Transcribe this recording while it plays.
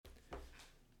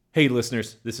Hey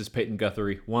listeners, this is Payton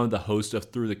Guthrie, one of the hosts of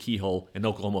Through the Keyhole, an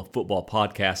Oklahoma football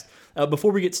podcast.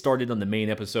 Before we get started on the main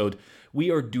episode,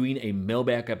 we are doing a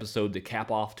mailbag episode to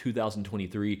cap off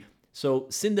 2023. So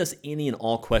send us any and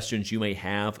all questions you may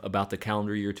have about the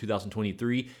calendar year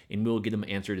 2023, and we'll get them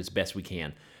answered as best we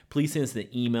can. Please send us an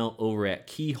email over at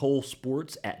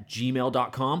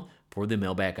keyholesports@gmail.com for the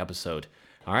mailbag episode.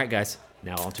 All right, guys,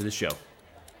 now on to the show.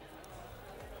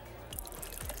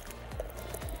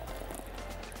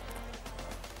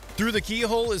 Through the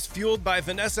Keyhole is fueled by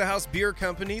Vanessa House Beer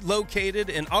Company,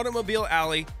 located in Automobile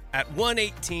Alley at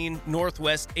 118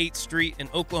 Northwest 8th Street in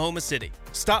Oklahoma City.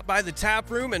 Stop by the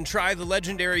tap room and try the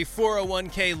legendary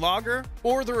 401k lager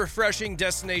or the refreshing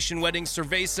Destination Wedding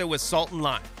Cerveza with salt and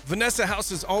lime. Vanessa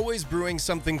House is always brewing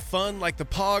something fun like the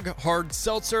Pog Hard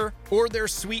Seltzer or their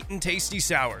sweet and tasty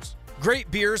sours. Great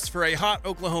beers for a hot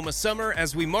Oklahoma summer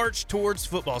as we march towards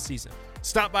football season.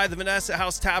 Stop by the Vanessa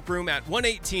House Tap Room at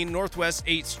 118 Northwest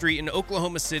 8th Street in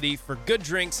Oklahoma City for good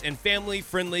drinks and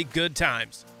family-friendly good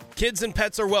times. Kids and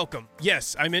pets are welcome.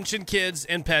 Yes, I mentioned kids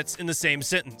and pets in the same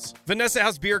sentence. Vanessa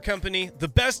House Beer Company, the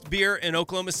best beer in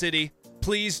Oklahoma City.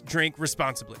 Please drink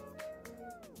responsibly.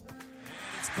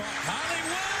 It's called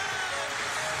Hollywood.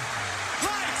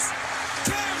 Lights,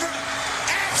 camera,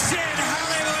 action.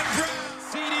 Hollywood Brown.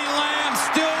 CeeDee Lamb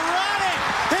still running.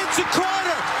 It's a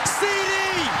corner.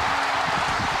 CeeDee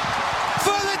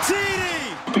for the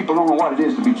TD. People don't know what it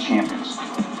is to be champions.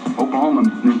 Oklahoma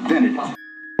invented it.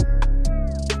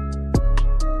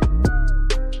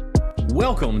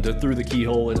 Welcome to Through the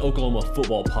Keyhole, an Oklahoma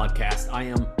football podcast. I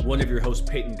am one of your hosts,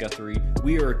 Payton Guthrie.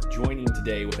 We are joining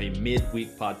today with a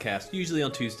midweek podcast, usually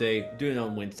on Tuesday, doing it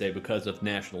on Wednesday because of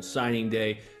National Signing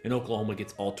Day, and Oklahoma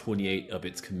gets all 28 of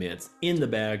its commits in the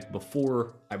bag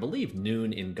before, I believe,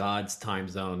 noon in God's time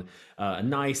zone. A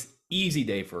nice, easy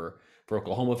day for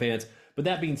Oklahoma fans. But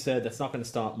that being said, that's not going to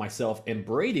stop myself and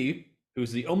Brady,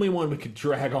 who's the only one we could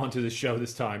drag onto the show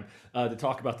this time to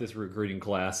talk about this recruiting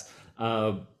class.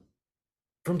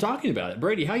 From talking about it.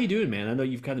 Brady, how you doing, man? I know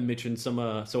you've kind of mentioned some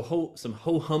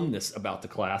ho-humness about the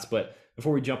class, but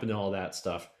before we jump into all that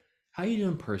stuff, how you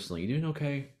doing personally? You doing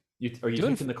okay? Are you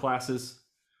taking the classes?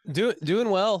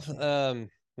 Doing well.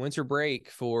 Winter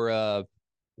break for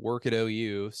work at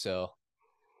OU, so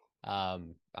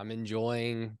I'm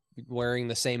enjoying wearing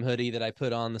the same hoodie that I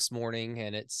put on this morning,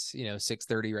 and it's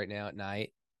 6:30 right now at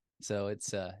night, so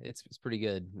it's pretty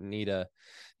good. Need a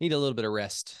little bit of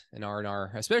rest in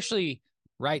R&R, especially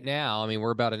right now. I mean,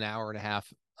 we're about an hour and a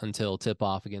half until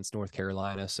tip-off against North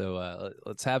Carolina, so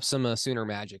let's have some Sooner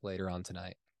magic later on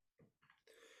tonight.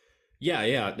 Yeah. Is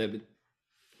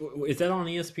that on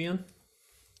ESPN?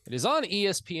 It is on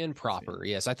ESPN proper,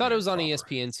 yes. I thought it was on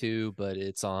ESPN 2, but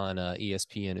it's on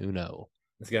ESPN Uno.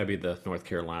 It's got to be the North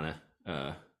Carolina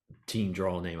team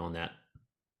draw name on that.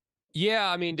 Yeah,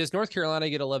 I mean, does North Carolina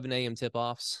get 11 a.m.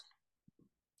 tip-offs?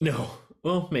 No.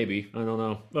 Well, maybe. I don't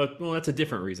know. But, that's a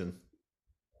different reason.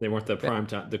 They weren't the prime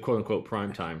time, the quote unquote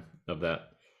prime time of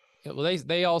that. Yeah, well,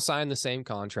 they all signed the same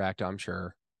contract, I'm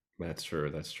sure. That's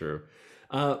true.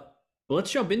 Well,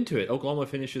 let's jump into it. Oklahoma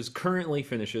currently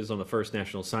finishes on the first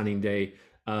National Signing Day,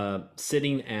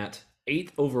 sitting at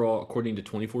 8th overall according to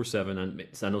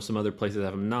 24/7. I know some other places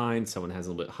have them 9. Someone has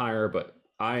a little bit higher, but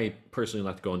I personally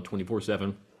like to go on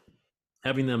 24/7.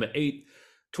 Having them at 8th,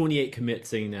 28 commits,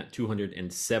 sitting at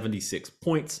 276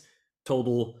 points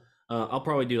total. I'll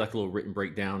probably do like a little written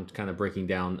breakdown, kind of breaking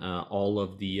down all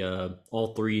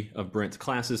 3 of Brent's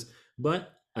classes,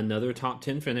 but another top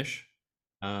 10 finish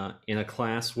in a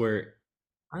class where,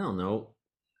 I don't know,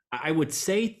 I would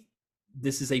say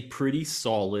this is a pretty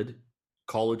solid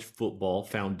college football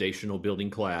foundational building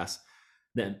class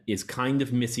that is kind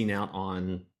of missing out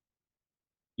on,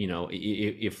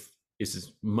 if this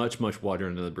is much water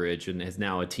under the bridge and is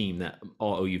now a team that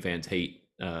all OU fans hate.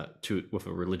 With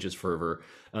a religious fervor.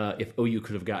 If OU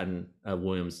could have gotten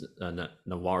Williams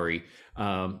Nawari,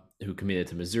 who committed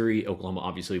to Missouri, Oklahoma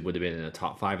obviously would have been in the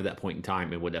top 5 at that point in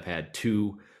time and would have had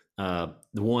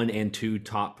 1 and 2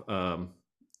 top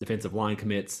defensive line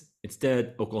commits.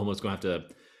 Instead, Oklahoma's going to have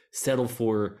to settle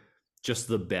for just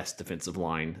the best defensive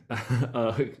line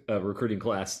recruiting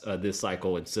class this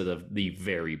cycle instead of the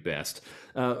very best.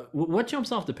 What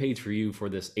jumps off the page for you for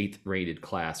this 8th rated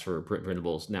class for Brent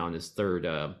Venables now in his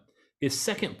his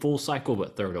second full cycle,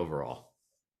 but 3rd overall?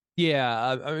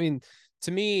 Yeah, I mean,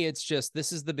 to me, it's just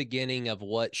this is the beginning of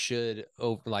what should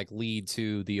lead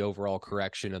to the overall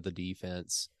correction of the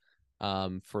defense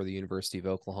for the University of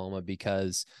Oklahoma,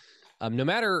 because no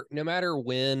matter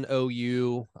when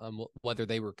OU, whether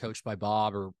they were coached by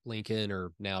Bob or Lincoln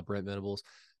or now Brent Venables,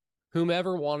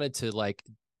 whomever wanted to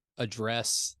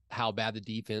address how bad the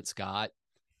defense got,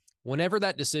 whenever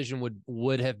that decision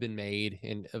would have been made,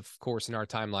 and of course in our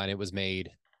timeline it was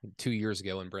made 2 years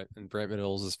ago in Brent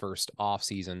Middles' first off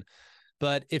season.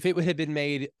 But if it had been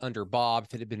made under Bob,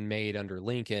 if it had been made under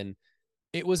Lincoln,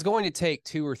 it was going to take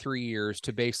 2 or 3 years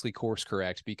to basically course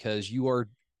correct, because you are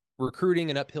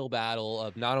recruiting an uphill battle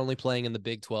of not only playing in the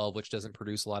Big 12, which doesn't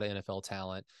produce a lot of NFL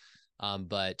talent,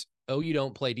 but you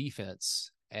don't play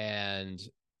defense. And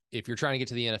if you're trying to get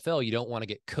to the NFL, you don't want to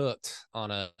get cooked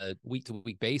on a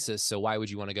week-to-week basis. So why would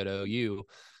you want to go to OU?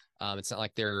 It's not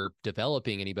like they're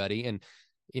developing anybody. And,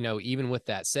 even with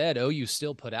that said, OU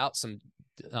still put out some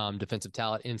defensive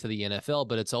talent into the NFL,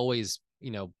 but it's always,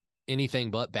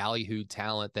 anything but ballyhooed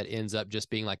talent that ends up just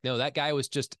being like, no, that guy was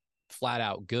just flat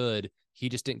out good. He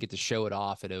just didn't get to show it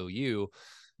off at OU.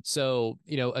 So,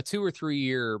 a 2 or 3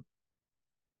 year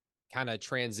kind of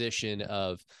transition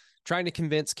of trying to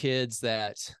convince kids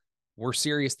that we're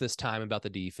serious this time about the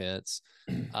defense,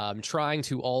 trying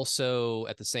to also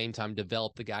at the same time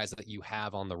develop the guys that you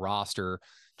have on the roster,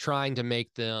 trying to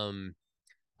make them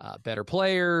better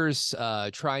players,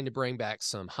 trying to bring back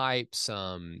some hype,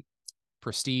 some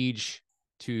prestige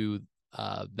to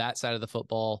that side of the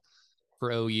football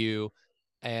for OU.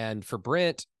 And for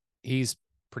Brent, he's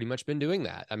pretty much been doing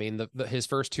that. I mean, his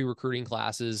first 2 recruiting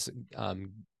classes,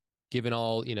 given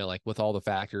all, like with all the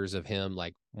factors of him,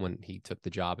 like when he took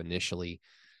the job initially,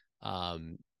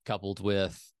 coupled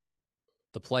with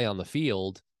the play on the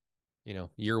field,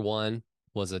 year 1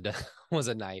 was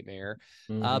a nightmare.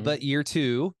 But year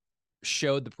 2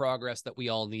 showed the progress that we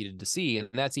all needed to see. And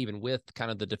that's even with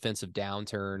kind of the defensive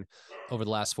downturn over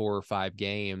the last 4 or 5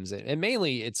 games. And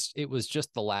mainly it was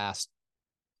just the last,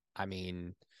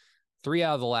 3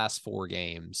 out of the last 4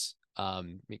 games.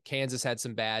 Kansas had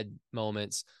some bad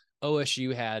moments.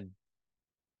 OSU had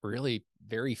really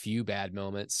very few bad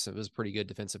moments. It was a pretty good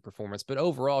defensive performance, but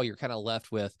overall you're kind of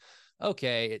left with,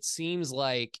 okay, it seems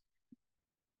like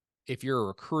if you're a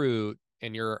recruit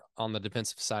and you're on the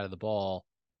defensive side of the ball,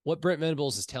 what Brent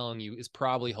Venables is telling you is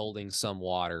probably holding some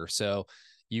water. So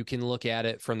you can look at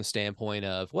it from the standpoint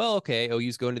of, well, okay,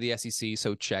 OU's going to the SEC,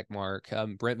 so check mark.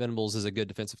 Brent Venables is a good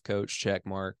defensive coach, check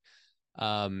mark.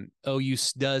 OU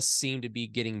does seem to be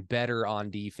getting better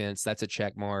on defense. That's a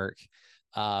check mark.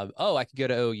 I could go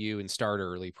to OU and start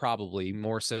early, probably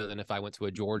more so than if I went to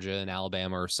a Georgia and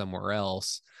Alabama or somewhere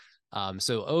else.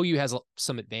 So OU has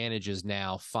some advantages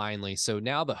now, finally. So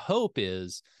now the hope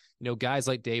is, guys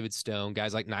like David Stone,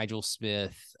 guys like Nigel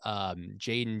Smith,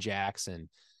 Jaden Jackson,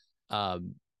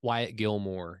 Wyatt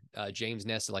Gilmore, James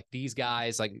Nesta, like these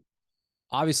guys, like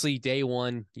obviously day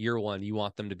 1, year 1, you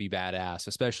want them to be badass,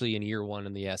 especially in year 1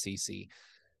 in the SEC.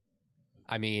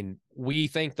 We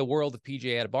think the world of PJ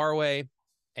Adebarwe,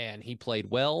 and he played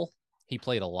well. He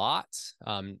played a lot,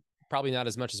 probably not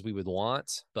as much as we would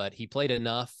want, but he played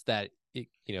enough that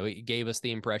it gave us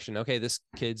the impression, okay, this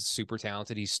kid's super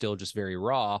talented. He's still just very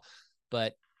raw,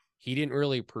 but he didn't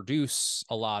really produce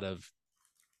a lot of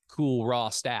cool raw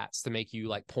stats to make you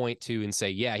like point to and say,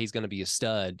 yeah, he's going to be a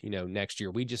stud, next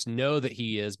year. We just know that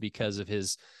he is because of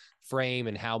his frame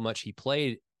and how much he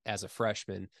played as a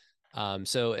freshman.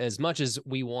 So as much as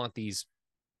we want these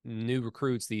new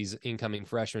recruits, these incoming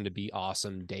freshmen to be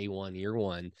awesome day 1, year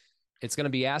 1, it's going to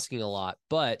be asking a lot.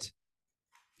 But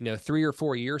 3 or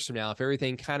 4 years from now, if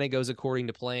everything kind of goes according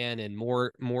to plan and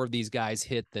more of these guys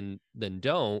hit than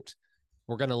don't,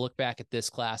 we're going to look back at this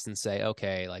class and say,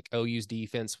 okay, like OU's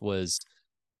defense was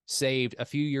saved a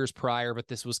few years prior, but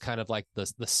this was kind of like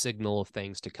the signal of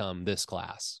things to come this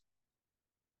class.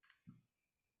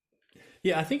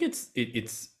 Yeah, I think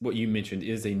it's what you mentioned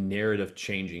is a narrative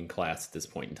changing class at this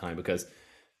point in time, because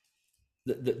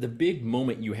the big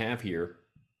moment you have here,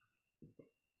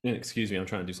 and excuse me, I'm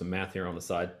trying to do some math here on the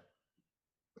side,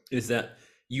 is that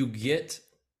you get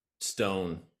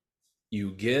Stone,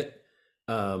 you get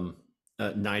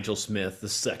Nigel Smith the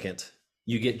second,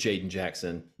 you get Jaden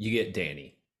Jackson, you get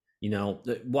Danny.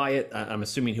 Wyatt, I'm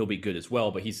assuming he'll be good as well,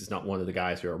 but he's just not one of the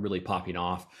guys who are really popping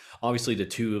off. Obviously, the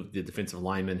 2 of the defensive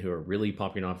linemen who are really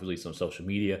popping off, at least on social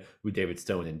media, with David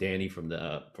Stone and Danny from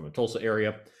the Tulsa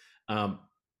area.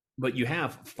 But you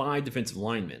have 5 defensive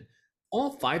linemen.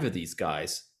 All 5 of these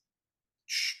guys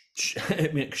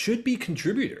should be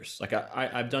contributors. Like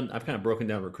I've kind of broken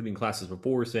down recruiting classes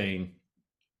before, saying,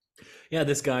 yeah,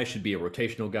 this guy should be a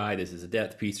rotational guy. This is a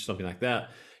depth piece or something like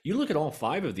that. You look at all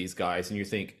 5 of these guys and you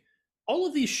think, all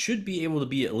of these should be able to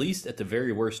be at least at the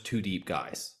very worst 2 deep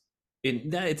guys.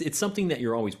 And that it's something that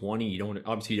you're always wanting. You don't want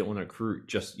to recruit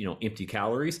just, empty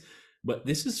calories, but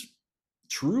this is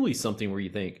truly something where you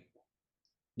think,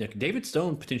 David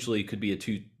Stone potentially could be a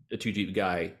two deep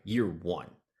guy year 1.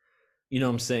 you know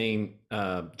what I'm saying,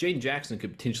 Jaden Jackson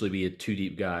could potentially be a two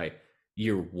deep guy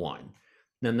year one.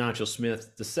 Now Nacho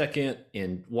Smith the second,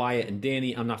 and Wyatt and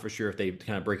Danny, I'm not for sure if they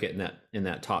kind of break it in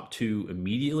that top two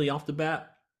immediately off the bat.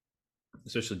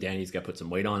 Especially Danny's got to put some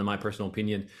weight on, in my personal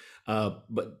opinion.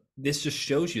 But this just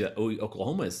shows you that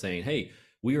Oklahoma is saying, hey,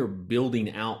 we are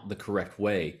building out the correct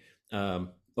way.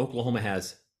 Oklahoma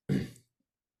has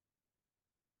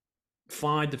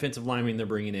 5 defensive linemen they're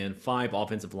bringing in, 5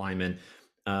 offensive linemen.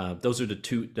 Those are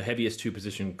the heaviest two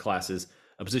position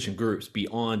groups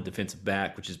beyond defensive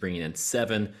back, which is bringing in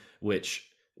 7. Which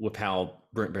with how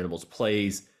Brent Venables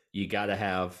plays, you got to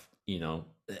have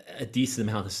a decent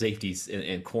amount of safeties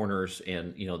and corners,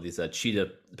 and these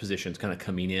cheetah positions kind of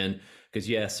coming in. Because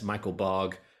yes, Michael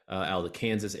Bogg out of the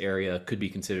Kansas area could be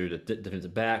considered a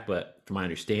defensive back, but from my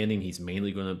understanding, he's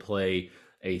mainly going to play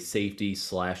a safety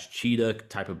 / cheetah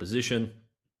type of position.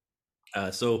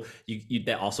 So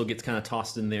that also gets kind of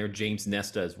tossed in there. James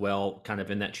Nesta as well, kind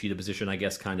of in that cheetah position, I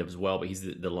guess, kind of as well, but he's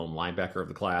the lone linebacker of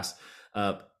the class.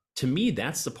 To me,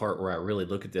 that's the part where I really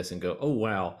look at this and go, oh,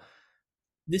 wow,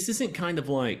 this isn't kind of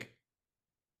like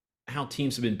how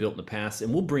teams have been built in the past.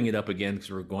 And we'll bring it up again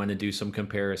because we're going to do some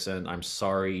comparison. I'm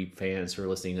sorry, fans, for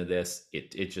listening to this.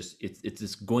 It's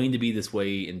just going to be this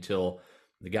way until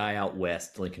the guy out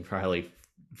west, Lincoln Riley,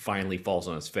 finally falls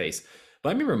on his face. But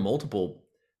I remember multiple,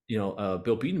 Bill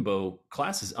Bedenbaugh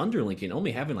classes under Lincoln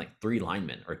only having like 3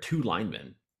 linemen or 2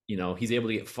 linemen. He's able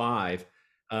to get 5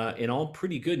 and all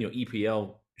pretty good.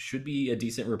 EPL should be a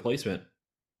decent replacement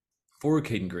for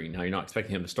Caden Green. Now, you're not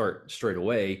expecting him to start straight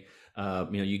away.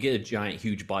 You get a giant,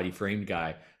 huge body framed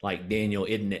guy like Daniel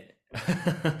Idnett,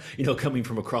 coming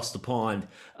from across the pond,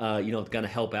 going to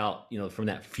help out, from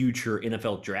that future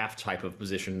NFL draft type of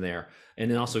position there.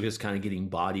 And then also just kind of getting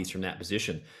bodies from that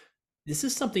position. This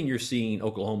is something you're seeing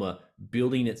Oklahoma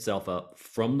building itself up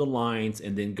from the lines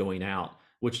and then going out,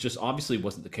 which just obviously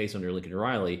wasn't the case under Lincoln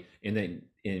Riley, and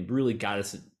really got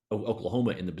us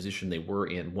Oklahoma in the position they were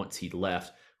in once he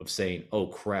left, of saying, oh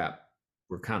crap,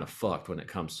 we're kind of fucked when it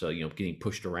comes to getting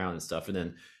pushed around and stuff. And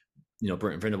then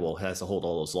Brent Venable has to hold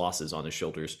all those losses on his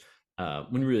shoulders,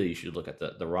 when really you should look at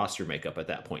the roster makeup at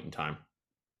that point in time.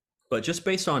 But just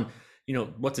based on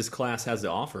what this class has to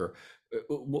offer,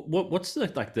 what's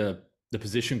the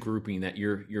position grouping that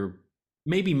you're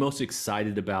maybe most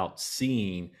excited about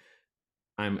seeing?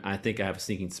 I think I have a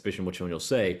sneaking suspicion which one you'll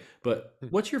say, but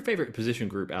what's your favorite position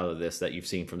group out of this that you've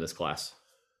seen from this class?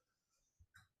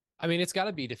 I mean, it's got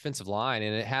to be defensive line,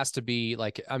 and it has to be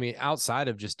outside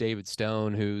of just David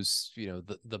Stone, who's,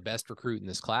 the best recruit in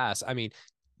this class. I mean,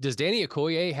 does Danny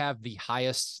Okoye have the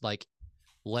highest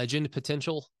legend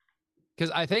potential?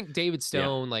 Because I think David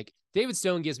Stone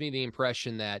gives me the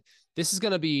impression that this is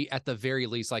going to be, at the very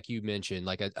least, like you mentioned,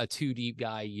 like a 2 deep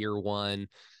guy year one.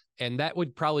 And that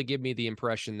would probably give me the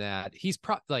impression that he's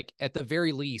at the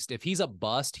very least, if he's a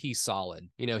bust, he's solid.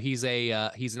 He's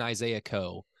an Isaiah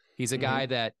Coe. He's a guy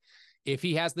that, if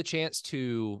he has the chance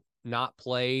to not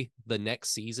play the next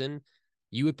season,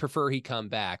 you would prefer he come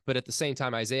back. But at the same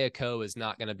time, Isaiah Coe is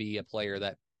not going to be a player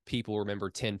that people remember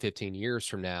 10, 15 years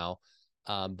from now.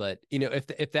 But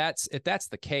if that's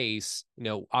the case,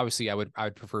 obviously I would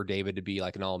prefer David to be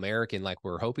like an All-American, like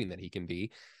we're hoping that he can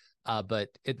be. But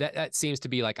that seems to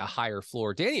be like a higher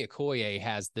floor. Danny Okoye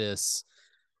has this.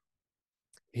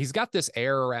 He's got this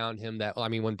air around him that,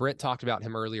 when Brent talked about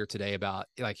him earlier today, about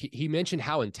he mentioned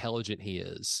how intelligent he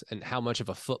is and how much of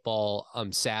a football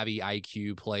savvy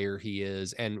IQ player he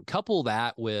is, and couple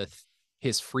that with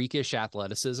his freakish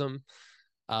athleticism,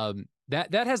 that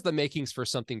has the makings for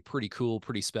something pretty cool,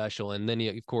 pretty special. And then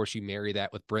of course you marry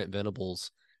that with Brent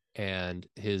Venables and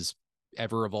his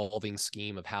ever evolving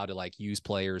scheme of how to use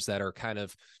players that are kind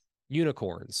of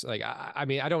unicorns. I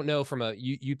don't know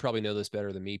you'd probably know this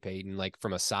better than me, Payton,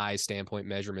 from a size standpoint,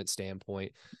 measurement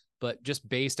standpoint, but just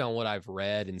based on what I've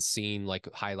read and seen,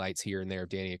 highlights here and there of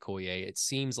Danny Okoye, it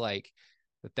seems like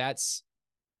that's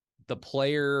the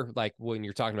player, when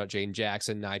you're talking about Jaden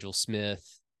Jackson, Nigel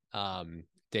Smith,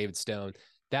 David Stone,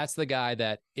 that's the guy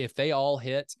that if they all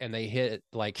hit, and they hit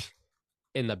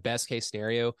in the best case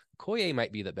scenario, Okoye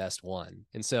might be the best one.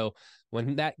 And so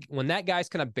when that guy's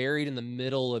kind of buried in the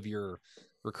middle of your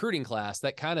recruiting class,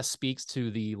 that kind of speaks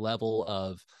to the level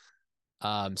of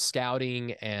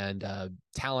scouting and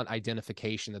talent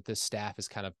identification that this staff has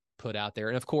kind of put out there.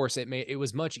 And of course, it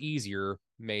was much easier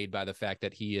made by the fact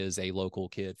that he is a local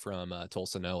kid from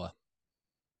Tulsa, Noah.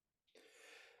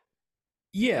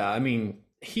 Yeah,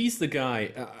 he's the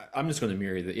guy. I'm just going to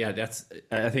mirror that. Yeah,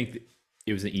 I think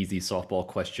it was an easy softball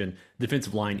question.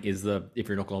 Defensive line is if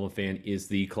you're an Oklahoma fan, is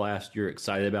the class you're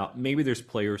excited about. Maybe there's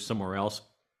players somewhere else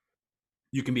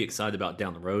you can be excited about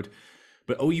down the road.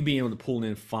 But OU being able to pull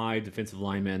in 5 defensive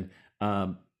linemen,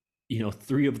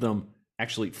 three of them,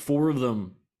 actually 4 of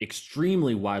them,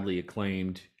 extremely widely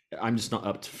acclaimed. I'm just not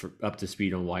up to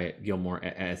speed on Wyatt Gilmore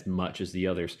as much as the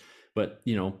others, but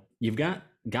you've got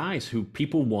guys who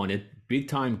people wanted, big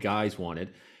time guys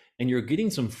wanted, and you're getting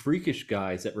some freakish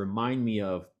guys that remind me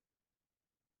of,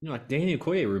 like Danny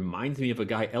Okoye reminds me of a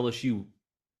guy LSU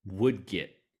would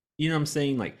get. You know what I'm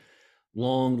saying? Like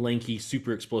long, lanky,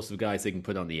 super explosive guys they can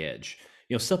put on the edge.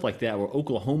 Stuff like that, where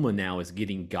Oklahoma now is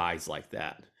getting guys like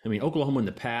that. I mean, Oklahoma in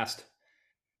the past,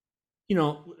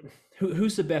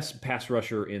 who's the best pass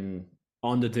rusher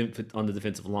on the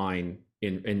defensive line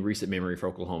in recent memory for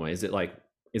Oklahoma? Is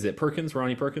it Perkins,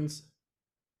 Ronnie Perkins?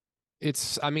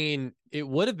 It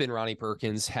would have been Ronnie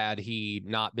Perkins had he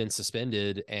not been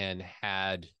suspended and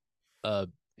had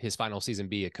his final season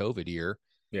be a COVID year.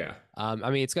 Yeah.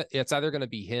 It's either going to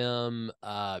be him,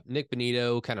 Nick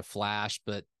Benito kind of flashed,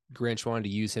 but Grinch wanted to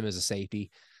use him as a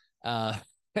safety. And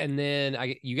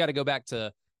then you got to go back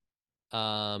to,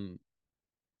 what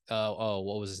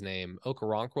was his name?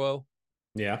 Okoronkwo.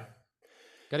 Yeah.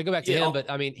 Got to go back to him, but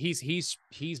he's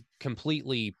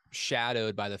completely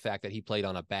shadowed by the fact that he played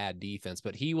on a bad defense.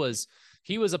 But he was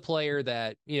a player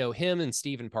that, him and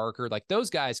Steven Parker, like those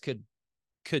guys could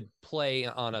play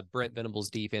on a Brent Venables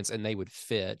defense and they would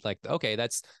fit. Like, okay,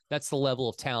 that's the level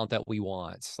of talent that we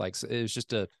want. Like, it was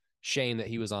just a shame that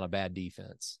he was on a bad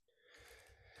defense.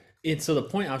 And so the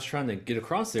point I was trying to get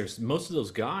across there is most of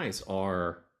those guys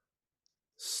are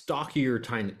stockier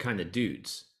kind of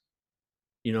dudes.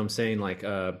 You know what I'm saying? Like,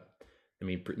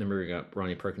 remember we got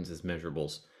Ronnie Perkins'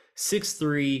 measurables.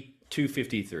 6'3",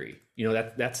 253.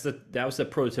 That was the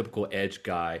prototypical edge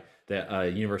guy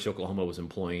that University of Oklahoma was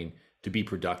employing to be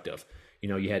productive.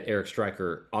 You had Eric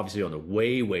Stryker obviously on the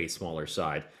way, way smaller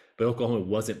side, but Oklahoma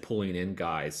wasn't pulling in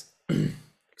guys,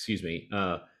 excuse me,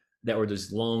 that were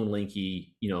just long,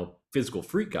 lanky, physical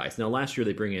freak guys. Now last year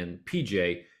they bring in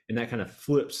PJ and that kind of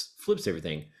flips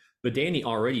everything. But Danny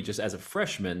already, just as a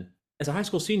freshman, as a high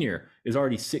school senior, is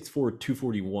already 6'4",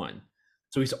 241.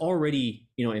 So he's already,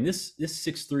 and this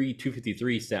 6'3",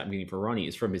 253 stat I'm getting for Ronnie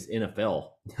is from his NFL.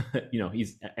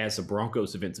 He's as a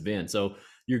Broncos defensive end. So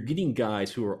you're getting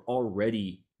guys who are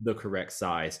already the correct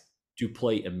size to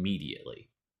play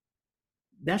immediately.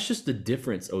 That's just the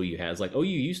difference OU has. Like OU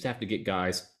used to have to get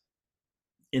guys,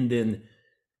 and then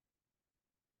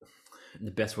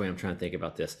the best way I'm trying to think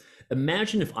about this,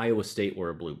 imagine if Iowa State were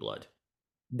a blue blood.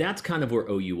 That's kind of where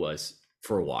OU was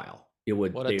for a while.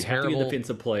 They'd have to be a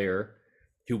defensive player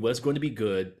who was going to be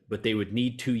good, but they would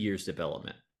need 2 years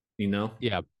development,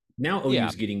 Yeah. Now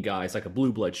OU's getting guys like a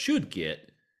blue blood should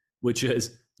get, which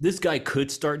is this guy could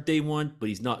start day one, but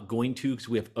he's not going to, because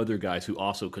we have other guys who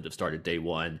also could have started day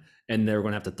one, and they're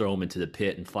going to have to throw them into the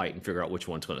pit and fight and figure out which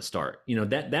one's going to start.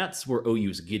 That's where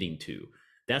OU's getting to.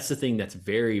 That's the thing that's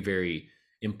very, very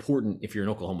important if you're an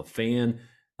Oklahoma fan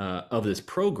of this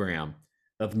program,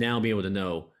 of now being able to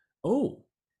know,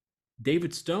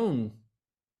 David Stone,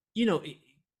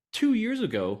 2 years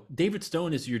ago, David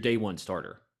Stone is your day one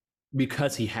starter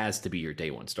because he has to be your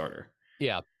day one starter.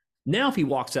 Yeah. Now, if he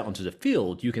walks out onto the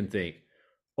field, you can think,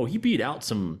 he beat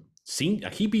out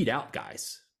he beat out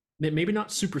guys, maybe not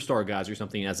superstar guys or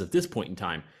something as of this point in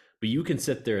time, but you can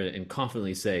sit there and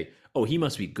confidently say, he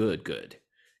must be good,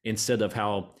 instead of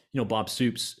how, Bob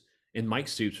Stoops and Mike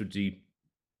Stoops would be,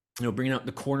 bringing out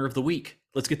the corner of the week.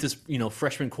 Let's get this,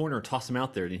 freshman corner, toss him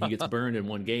out there, and he gets burned in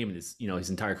one game, and his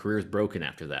entire career is broken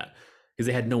after that because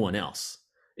they had no one else.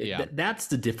 That's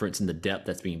the difference in the depth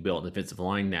that's being built in the defensive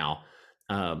line now.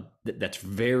 That's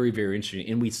very, very interesting,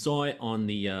 and we saw it on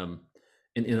the in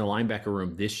the linebacker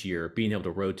room this year, being able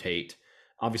to rotate.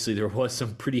 Obviously, there was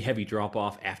some pretty heavy drop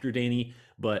off after Danny,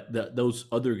 but those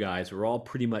other guys were all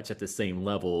pretty much at the same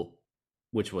level,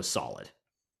 which was solid.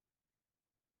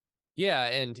 Yeah,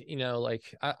 and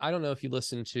I don't know if you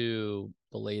listened to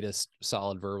the latest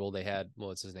Solid Verbal. They had,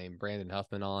 what's his name, Brandon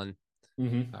Huffman on.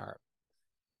 Mm-hmm.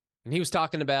 And he was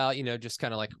talking about, just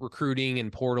kind of like recruiting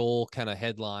and portal kind of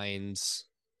headlines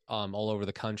all over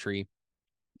the country.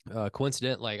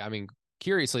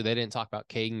 Curiously, they didn't talk about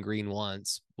Caden Green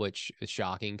once, which is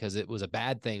shocking because it was a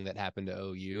bad thing that happened to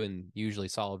OU, and usually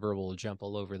Solid Verbal will jump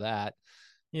all over that.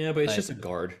 Yeah, but it's just a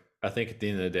guard. I think at the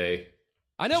end of the day,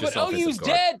 I know, but OU's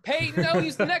dead, Peyton.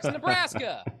 OU's the next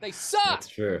Nebraska. They suck.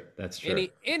 That's true.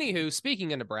 Anywho,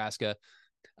 speaking of Nebraska,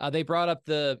 they brought up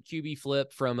the QB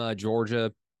flip from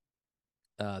Georgia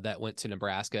that went to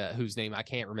Nebraska, whose name I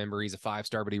can't remember. He's a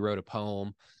 5-star, but he wrote a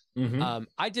poem. Mm-hmm.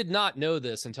 I did not know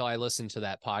this until I listened to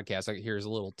that podcast. Here's a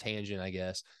little tangent, I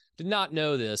guess. Did not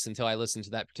know this until I listened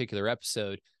to that particular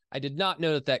episode. I did not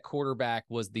know that quarterback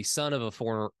was the son of a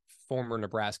former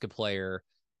Nebraska player,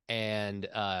 and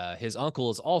his uncle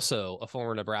is also a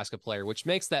former Nebraska player, which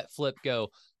makes that flip go,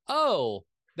 oh,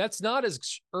 that's not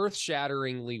as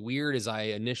earth-shatteringly weird as I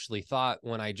initially thought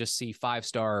when I just see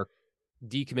 5-star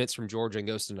decommits from Georgia and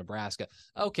goes to Nebraska.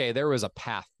 Okay, there was a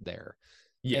path there.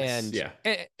 Yes, And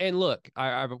yeah. and look,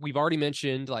 we've already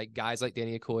mentioned like guys like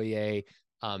Danny Okoye.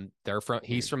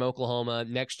 He's from Oklahoma.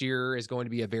 Next year is going to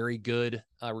be a very good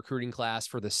recruiting class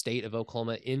for the state of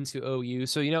Oklahoma into OU.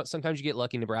 So, you know, sometimes you get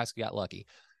lucky. Nebraska got lucky.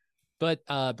 But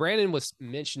Brandon was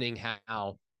mentioning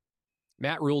how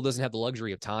Matt Rule doesn't have the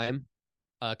luxury of time,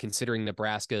 considering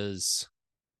Nebraska's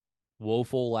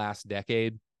woeful last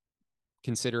decade,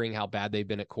 considering how bad they've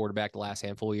been at quarterback the last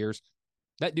handful of years.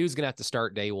 That dude's going to have to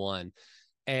start day one.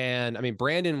 And I mean,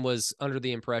 Brandon was under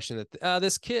the impression that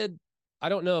this kid, I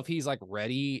don't know if he's like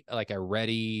a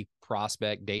ready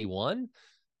prospect day one,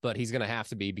 but he's going to have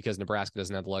to be because Nebraska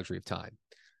doesn't have the luxury of time.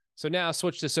 So now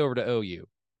switch this over to OU.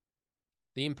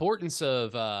 The importance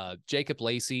of Jacob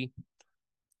Lacey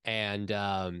and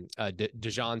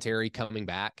DeJoun Terry coming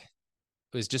back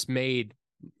was just made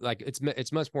like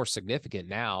it's much more significant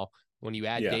now when you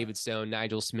add David Stone,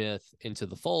 Nigel Smith into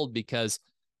the fold, because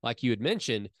like you had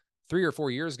mentioned, 3 or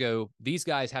 4 years ago, these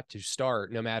guys have to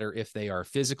start no matter if they are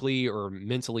physically or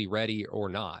mentally ready or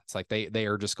not. It's like they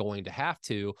are just going to have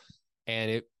to,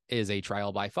 and it is a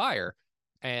trial by fire.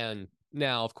 And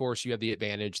now, of course, you have the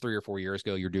advantage 3 or 4 years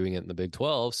ago, you're doing it in the Big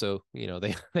 12. So, you know,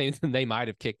 they might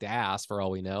have kicked ass for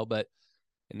all we know, but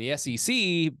in the SEC,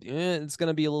 it's going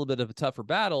to be a little bit of a tougher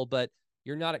battle, but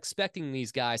you're not expecting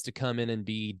these guys to come in and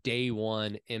be day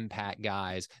one impact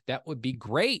guys. That would be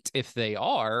great if they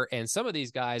are. And some of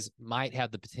these guys might have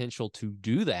the potential to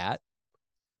do that.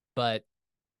 But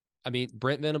I mean,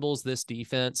 Brent Venables, this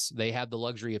defense, they have the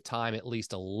luxury of time at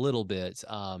least a little bit.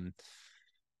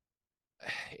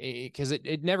 Because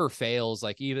it never fails.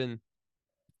 Like even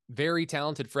very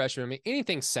talented freshmen, I mean,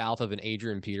 anything south of an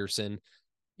Adrian Peterson,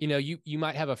 you know, you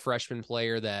might have a freshman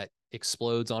player that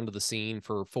explodes onto the scene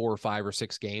for 4 or 5 or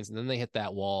 6 games, and then they hit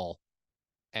that wall.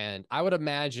 And I would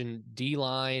imagine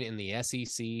D-line in the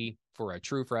SEC for a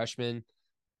true freshman,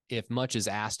 if much is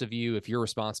asked of you, if your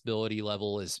responsibility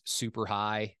level is super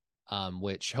high,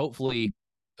 which hopefully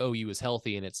OU is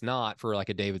healthy and it's not for like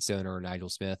a David Stone or a Nigel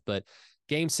Smith, but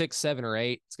game 6, 7, or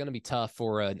 8, it's going to be tough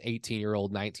for an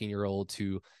 18-year-old, 19-year-old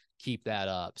to keep that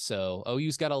up. So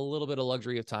OU's got a little bit of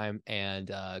luxury of time,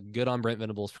 and good on Brent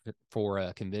Venables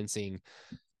for convincing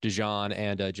DeJoun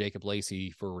and Jacob Lacey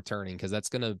for returning, because it's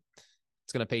gonna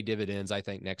pay dividends, I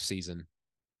think, next season.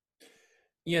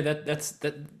 Yeah,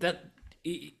 the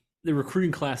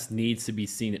recruiting class needs to be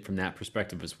seen it from that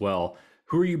perspective as well.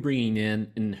 Who are you bringing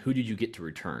in, and who did you get to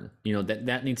return? You know,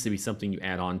 that needs to be something you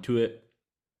add on to it.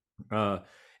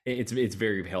 It's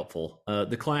very helpful.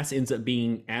 The class ends up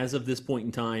being, as of this point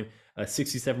in time, a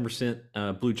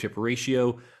 67% blue chip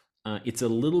ratio. It's a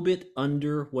little bit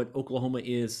under what Oklahoma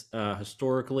is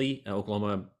historically.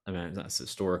 Oklahoma, I mean, not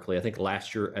historically. I think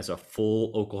last year as a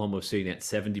full, Oklahoma was sitting at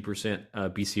 70%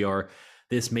 BCR.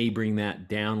 This may bring that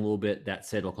down a little bit. That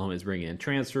said, Oklahoma is bringing in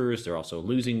transfers. They're also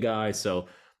losing guys, so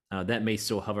that may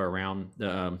still hover around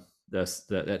that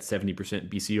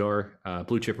 70% BCR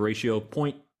blue chip ratio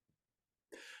point.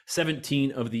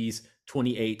 17 of these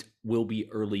 28 will be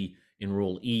early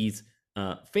enrollees.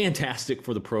 Fantastic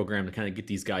for the program to kind of get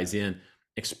these guys in,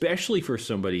 especially for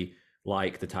somebody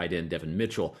like the tight end Devin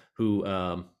Mitchell, who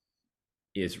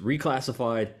is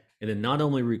reclassified, and then not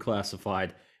only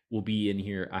reclassified, will be in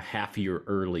here a half year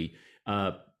early.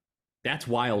 That's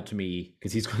wild to me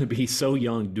because he's going to be so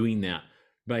young doing that.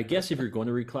 But I guess if you're going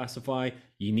to reclassify,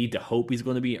 you need to hope he's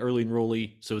going to be an early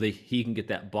enrollee so that he can get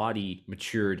that body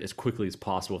matured as quickly as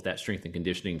possible with that strength and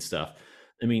conditioning stuff.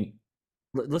 I mean,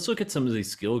 let's look at some of these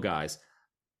skill guys.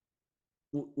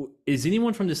 Is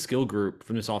anyone from this skill group,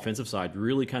 from this offensive side,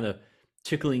 really kind of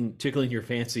tickling your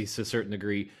fancies to a certain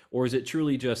degree? Or is it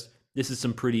truly just, this is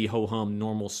some pretty ho-hum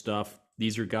normal stuff?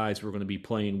 These are guys we're going to be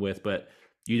playing with, but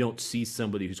you don't see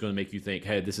somebody who's going to make you think,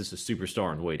 hey, this is a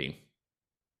superstar in waiting.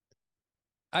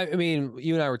 I mean,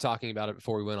 you and I were talking about it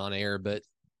before we went on air, but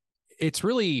it's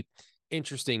really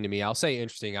interesting to me. I'll say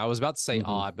interesting. I was about to say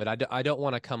odd, but I don't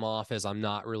want to come off as I'm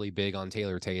not really big on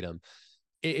Taylor Tatum.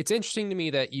 It's interesting to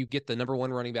me that you get the number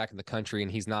 1 running back in the country and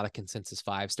he's not a consensus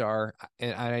 5-star.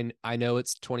 And I know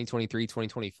it's 2023,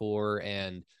 2024,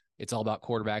 and it's all about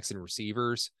quarterbacks and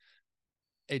receivers.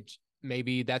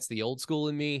 Maybe that's the old school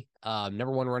in me.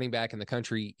 Number 1 running back in the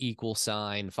country equal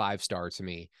sign 5-star to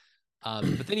me.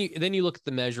 But then you look at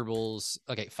the measurables.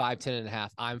 Okay, 5'10.5".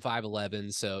 I'm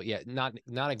 5'11". So yeah,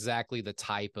 not exactly the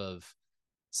type of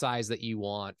size that you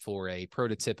want for a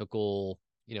prototypical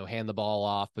hand the ball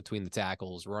off between the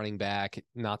tackles, running back.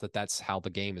 Not that that's how the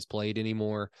game is played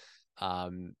anymore.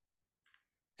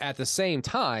 At the same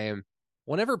time,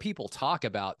 whenever people talk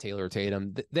about Taylor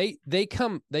Tatum,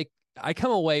 I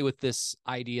come away with this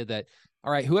idea that,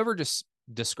 all right, whoever just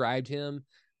described him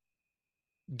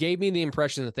gave me the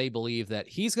impression that they believe that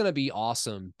he's going to be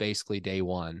awesome basically day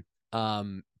one.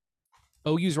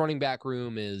 OU's running back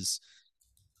room it's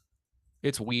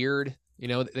weird.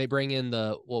 They bring in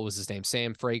what was his name?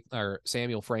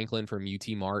 Samuel Franklin from UT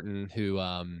Martin, who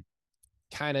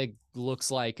kind of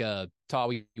looks like a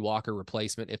Tawi Walker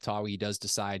replacement if Tawi does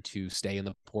decide to stay in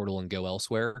the portal and go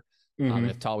elsewhere.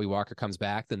 And if Tawi Walker comes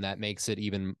back, then that makes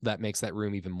that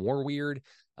room even more weird.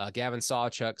 Gavin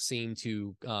Sawchuk seemed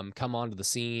to come onto the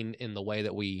scene in the way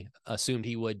that we assumed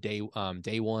he would day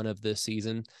one of this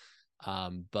season.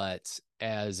 But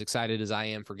as excited as I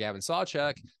am for Gavin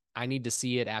Sawchuk, I need to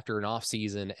see it after an off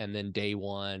season and then day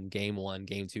one, game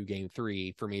 2, game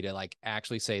 3 for me to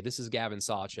actually say this is Gavin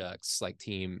Sawchuk's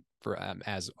team for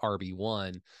as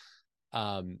RB1.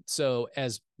 So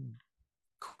as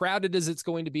crowded as it's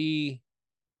going to be,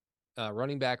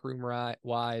 running back room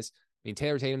wise, I mean,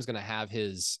 Taylor Tatum's going to have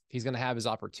his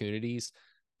opportunities,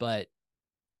 but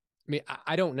I mean,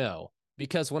 I don't know,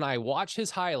 because when I watch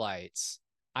his highlights,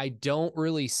 I don't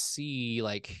really see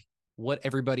what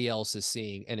everybody else is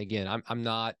seeing. And again, I'm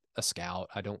not a scout.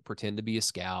 I don't pretend to be a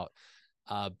scout.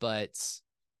 But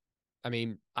I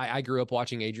mean, I grew up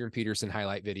watching Adrian Peterson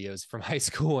highlight videos from high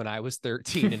school when I was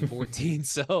 13 and 14.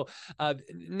 So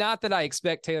not that I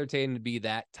expect Taylor Tatum to be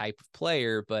that type of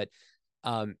player, but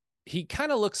he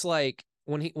kind of looks like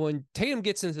when Tatum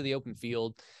gets into the open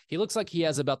field, he looks like he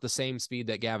has about the same speed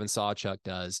that Gavin Sawchuk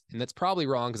does. And that's probably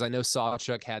wrong, because I know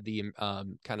Sawchuk had the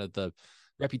kind of the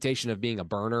reputation of being a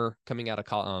burner coming out of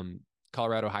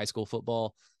Colorado high school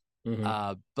football.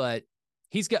 But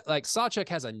he's got Sawchuk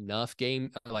has enough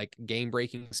game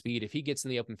breaking speed. If he gets in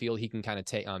the open field, he can kind of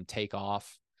take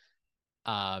off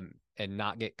and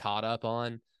not get caught up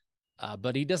on.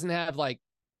 But he doesn't have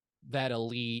that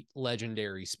elite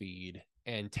legendary speed.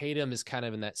 And Tatum is kind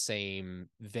of in that same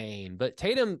vein, but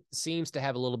Tatum seems to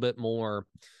have a little bit more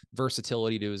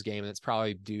versatility to his game. And it's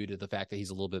probably due to the fact that he's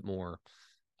a little bit more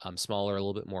smaller, a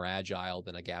little bit more agile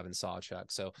than a Gavin Sawchuk.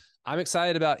 So I'm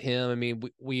excited about him. I mean,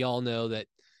 we all know that,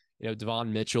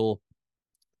 Devon Mitchell,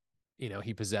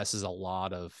 he possesses a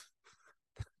lot of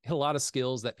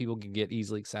skills that people can get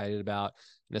easily excited about.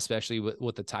 And especially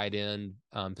with the tight end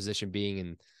position being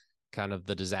in kind of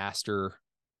the disaster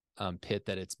pit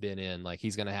that it's been in,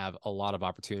 he's going to have a lot of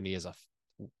opportunity as a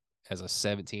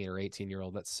 17 or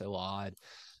 18-year-old. That's so odd.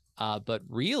 But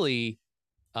really,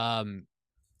 I'm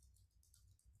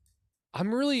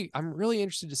really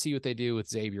interested to see what they do with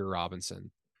Xavier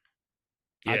Robinson.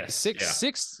 Yes.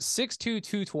 6'2",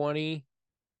 220.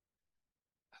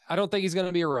 I don't think he's going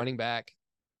to be a running back.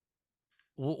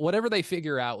 Whatever they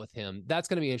figure out with him, that's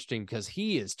going to be interesting, because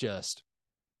he is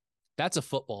that's a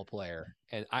football player.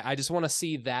 And I just want to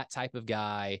see that type of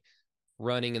guy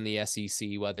running in the SEC,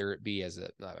 whether it be as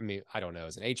I don't know,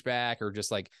 as an H-back or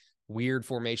just weird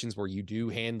formations where you do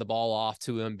hand the ball off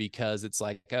to him because it's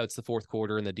it's the fourth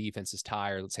quarter and the defense is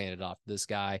tired. Let's hand it off to this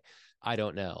guy. I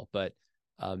don't know, but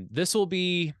this will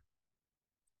be,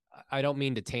 I don't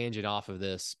mean to tangent off of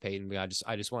this, Peyton, but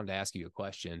I just wanted to ask you a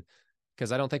question,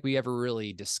 because I don't think we ever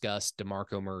really discussed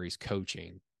DeMarco Murray's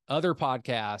coaching. Other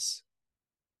podcasts,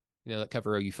 that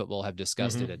cover OU football have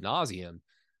discussed it ad nauseum.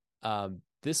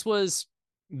 This was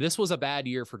a bad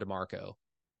year for DeMarco.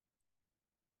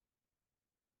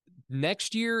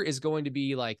 Next year is going to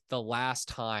be the last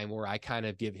time where I kind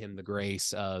of give him the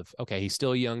grace of, okay, he's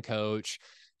still a young coach.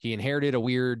 He inherited a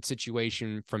weird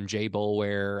situation from Jay Bowl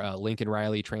where Lincoln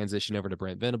Riley transitioned over to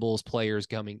Brent Venables, players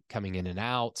coming in and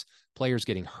out, players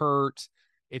getting hurt.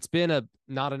 It's been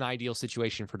not an ideal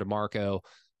situation for DeMarco.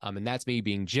 And that's me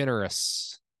being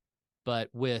generous. But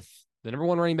with the number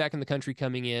one running back in the country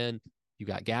coming in, you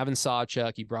got Gavin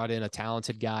Sawchuk. You brought in a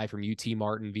talented guy from UT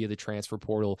Martin via the transfer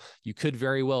portal. You could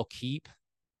very well keep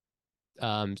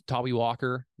Tawi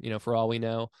Walker, for all we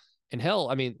know. And hell,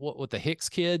 I mean, with the Hicks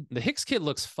kid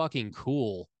looks fucking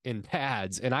cool in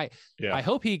pads. And I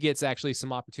hope he gets actually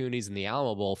some opportunities in the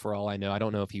Alamo Bowl, for all I know. I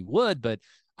don't know if he would, but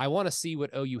I want to see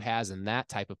what OU has in that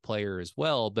type of player as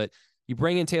well. But you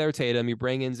bring in Taylor Tatum, you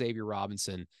bring in Xavier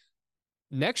Robinson.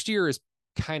 Next year is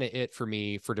kind of it for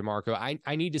me for DeMarco.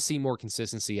 I need to see more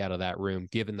consistency out of that room,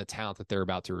 given the talent that they're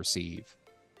about to receive.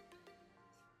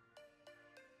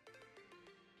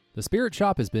 The Spirit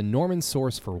Shop has been Norman's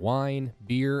source for wine,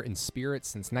 beer, and spirits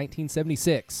since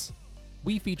 1976.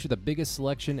 We feature the biggest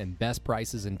selection and best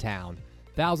prices in town,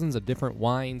 Thousands of different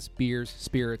wines, beers,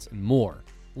 spirits, and more.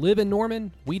 Live in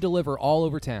Norman? We deliver all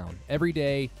over town, every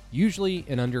day, usually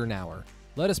in under an hour.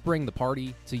 Let us bring the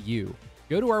party to you.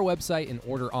 Go to our website and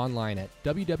order online at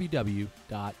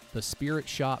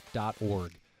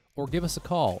www.thespiritshop.org or give us a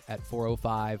call at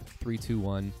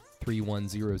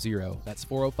 405-321-3100. That's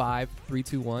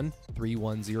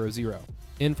 405-321-3100.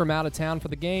 In from out of town for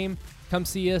the game? Come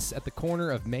see us at the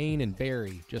corner of Main and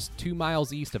Berry, just 2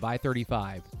 miles east of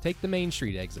I-35. Take the Main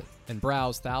Street exit and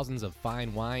browse thousands of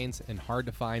fine wines and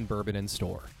hard-to-find bourbon in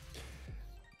store.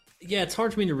 Yeah, it's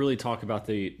hard for me to really talk about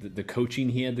the coaching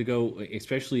he had to go,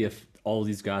 especially if all of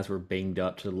these guys were banged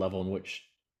up to the level in which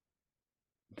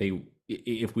they,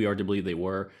 if we are to believe they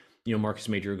were. Marcus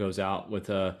Major goes out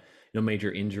with a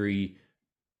major injury.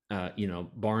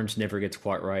 Barnes never gets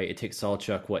quite right. It takes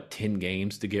Sawchuk 10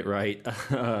 games to get right.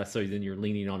 So then you're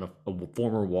leaning on a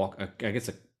former walk. I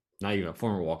guess not even a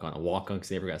former walk-on, a walk-on because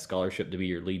they never got a scholarship to be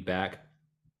your lead back.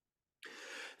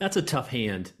 That's a tough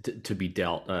hand to be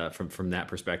dealt from that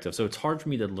perspective. So it's hard for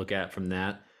me to look at from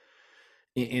that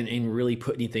and really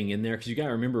put anything in there, because you got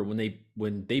to remember when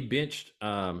they benched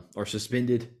or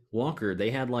suspended Walker, they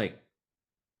had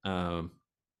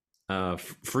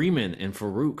Freeman and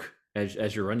Farouk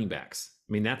as your running backs.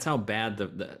 I mean, that's how bad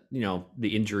the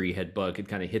injury bug had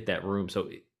kind of hit that room. So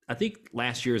I think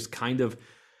last year is kind of,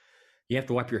 you have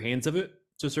to wipe your hands of it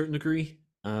to a certain degree.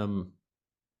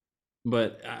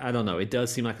 But I don't know. It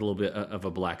does seem like a little bit of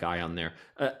a black eye on there.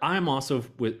 I'm also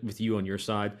with you on your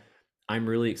side. I'm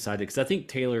really excited because I think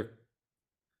Tatum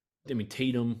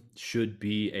should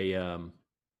be a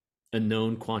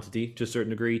known quantity to a certain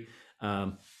degree.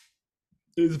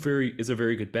 Is a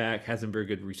very good back, has some very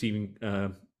good receiving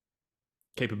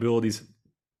capabilities.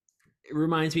 It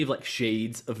reminds me of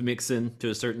shades of Mixon to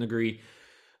a certain degree.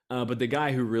 But the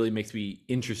guy who really makes me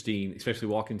interesting, especially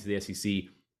walking to the SEC,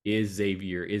 is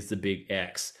Xavier, is the big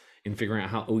X, and figuring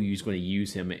out how OU is going to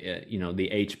use him at, the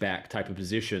H-back type of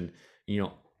position.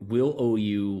 Will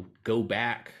OU go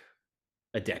back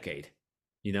a decade?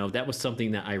 That was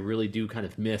something that I really do kind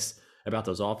of miss about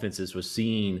those offenses, was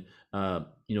seeing,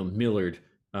 Millard,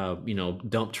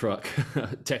 dump truck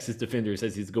Texas defenders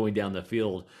as he's going down the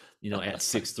field, at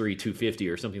 6'3", 250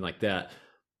 or something like that.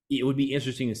 It would be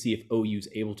interesting to see if OU's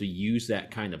able to use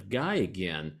that kind of guy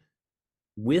again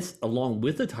along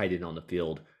with the tight end on the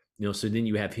field. So then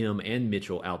you have him and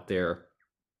Mitchell out there,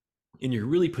 and you're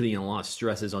really putting a lot of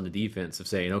stresses on the defense of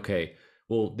saying, okay,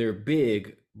 well, they're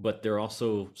big, but they're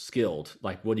also skilled.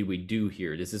 What do we do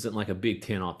here? This isn't like a Big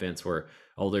Ten offense where,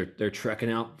 they're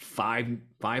trekking out five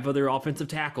other offensive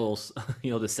tackles,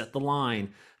 to set the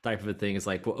line type of a thing. It's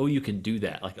you can do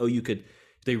that. You could,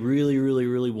 if they really, really,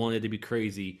 really wanted to be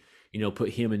crazy, put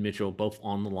him and Mitchell both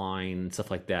on the line and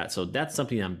stuff like that. So that's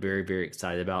something I'm very, very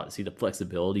excited about, to see the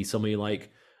flexibility somebody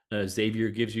like Xavier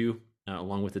gives you,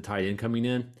 along with the tight end coming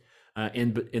in.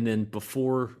 And then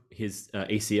before his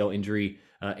ACL injury,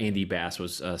 Andy Bass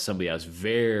was somebody I was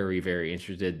very, very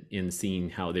interested in seeing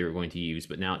how they were going to use.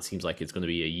 But now it seems like it's going to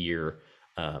be a year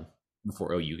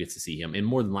before OU gets to see him. And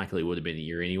more than likely it would have been a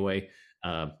year anyway.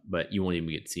 But you won't even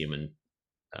get to see him in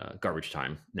garbage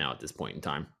time now at this point in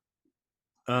time.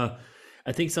 I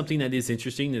think something that is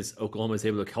interesting is Oklahoma is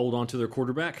able to hold on to their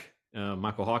quarterback,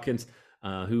 Michael Hawkins,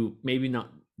 who maybe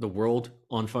not the world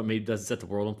on fire, maybe doesn't set the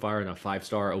world on fire, and a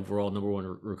 5-star overall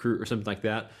 #1 recruit or something like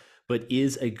that, but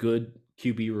is a good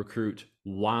QB recruit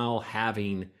while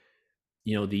having,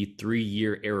 the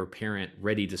 3-year heir apparent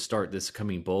ready to start this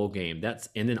coming bowl game.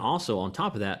 And then also on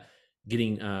top of that,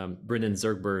 getting Brendan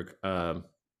Zergberg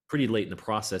pretty late in the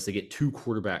process. They get 2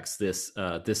 quarterbacks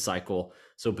this cycle,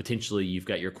 so potentially you've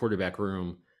got your quarterback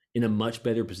room in a much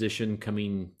better position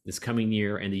this coming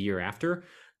year and the year after.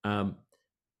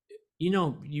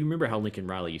 You remember how Lincoln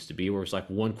Riley used to be, where it's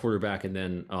one quarterback and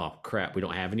then, oh crap, we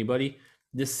don't have anybody.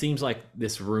 This seems like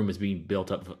this room is being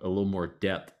built up a little more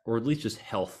depth, or at least just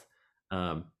health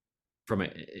from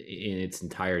it in its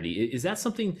entirety. Is that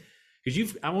something?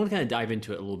 Because I want to kind of dive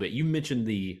into it a little bit. You mentioned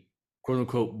the quote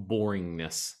unquote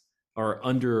boringness or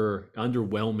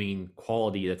underwhelming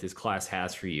quality that this class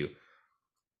has for you.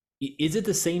 Is it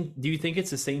the same? Do you think it's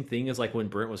the same thing as when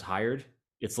Brent was hired?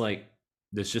 It's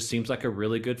this just seems like a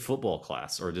really good football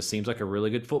class, or just seems like a really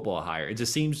good football hire. It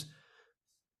just seems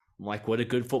like what a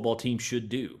good football team should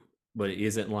do, but it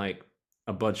isn't like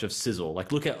a bunch of sizzle.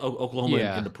 Look at Oklahoma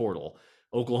in the portal.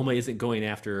 Oklahoma isn't going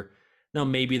after. Now,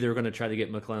 maybe they're going to try to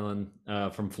get McClellan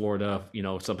from Florida,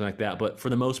 something like that. But for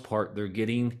the most part, they're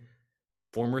getting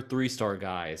former 3-star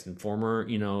guys and former,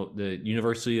 the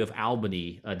University of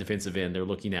Albany defensive end they're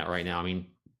looking at right now. I mean,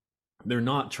 they're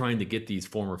not trying to get these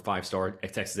former 5-star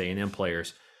Texas A&M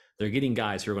players. they're getting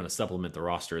guys who are going to supplement the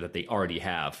roster that they already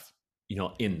have,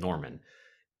 in Norman.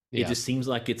 It Yeah. just seems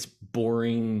like it's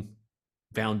boring,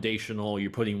 foundational. You're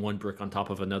putting one brick on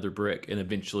top of another brick, and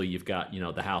eventually you've got,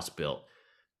 the house built.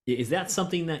 Is that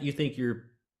something that you think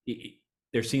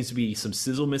there seems to be some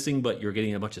sizzle missing, but you're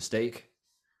getting a bunch of steak?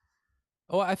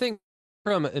 Oh, I think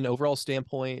from an overall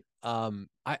standpoint,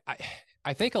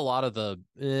 I think a lot of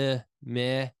the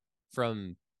meh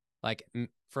from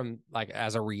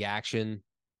as a reaction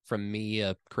from me,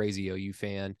 a crazy OU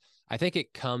fan, I think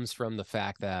it comes from the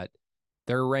fact that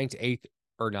they're ranked 8th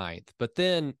or 9th. But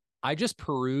then I just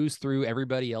peruse through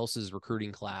everybody else's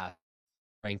recruiting class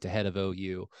ranked ahead of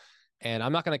OU. And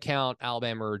I'm not going to count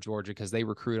Alabama or Georgia because they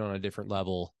recruit on a different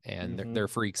level and they're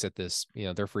freaks at this.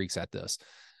 They're freaks at this.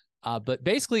 But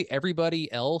basically everybody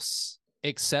else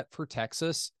except for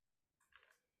Texas,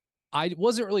 I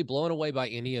wasn't really blown away by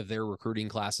any of their recruiting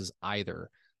classes either.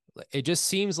 It just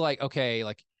seems like, okay,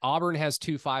 like Auburn has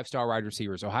 2 5-star wide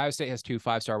receivers. Ohio State has 2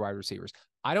 5-star wide receivers.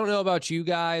 I don't know about you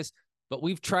guys, but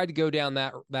we've tried to go down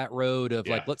that road of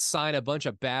like, let's sign a bunch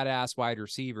of badass wide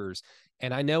receivers.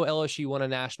 And I know LSU won a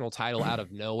national title out of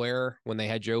nowhere when they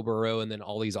had Joe Burrow and then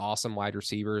all these awesome wide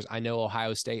receivers. I know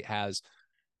Ohio State has,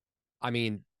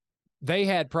 they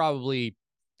had probably,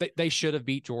 they should have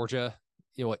beat Georgia,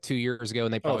 2 years ago,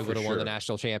 and they probably would have won the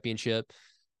national championship.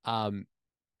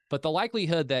 But the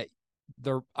likelihood that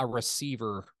a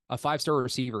receiver, a 5-star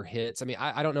receiver hits,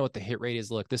 I don't know what the hit rate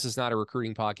is. Look, this is not a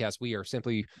recruiting podcast. We are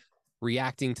simply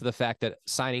reacting to the fact that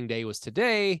signing day was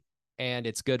today and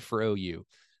it's good for OU.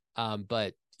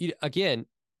 But again,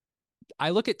 I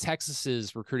look at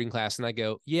Texas's recruiting class and I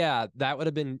go, yeah, that would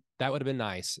have been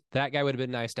nice. That guy would have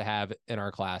been nice to have in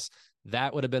our class.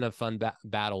 That would have been a fun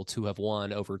battle to have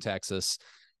won over Texas.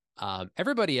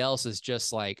 Everybody else is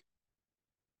just like,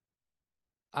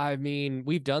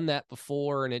 we've done that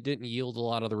before and it didn't yield a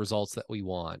lot of the results that we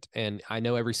want. And I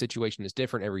know every situation is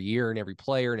different every year and every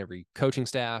player and every coaching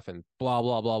staff and blah,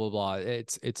 blah, blah, blah, blah.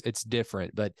 It's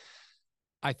different. But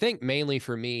I think mainly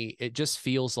for me, it just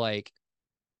feels like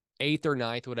 8th or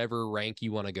 9th, whatever rank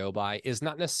you want to go by, is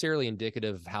not necessarily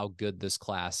indicative of how good this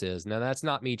class is. Now, that's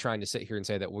not me trying to sit here and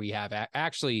say that we have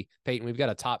actually, Peyton, we've got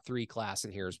a top 3 class,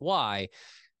 and here's why.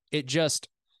 It just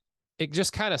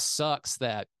kind of sucks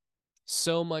that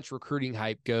so much recruiting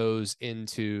hype goes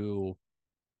into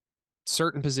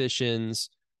certain positions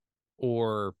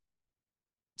or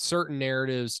certain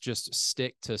narratives just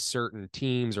stick to certain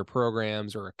teams or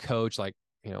programs or a coach, like,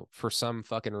 for some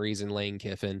fucking reason, Lane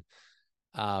Kiffin.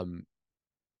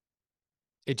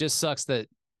 It just sucks that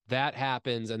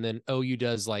happens and then OU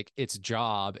does like its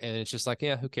job and it's just like,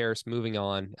 yeah, who cares? Moving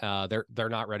on. They're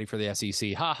not ready for the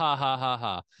SEC. Ha ha ha ha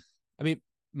ha.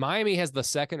 Miami has the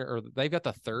second, or they've got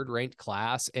the 3rd ranked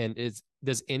class, and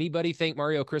does anybody think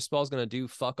Mario Cristobal is going to do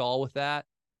fuck all with that?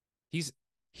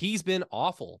 He's been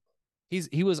awful.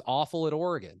 He was awful at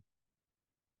Oregon.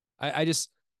 I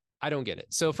don't get it.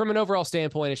 So from an overall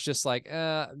standpoint, it's just like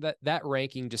that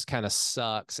ranking just kind of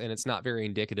sucks, and it's not very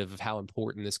indicative of how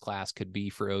important this class could be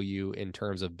for OU in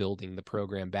terms of building the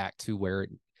program back to where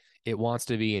it wants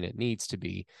to be and it needs to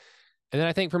be. And then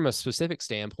I think from a specific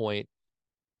standpoint,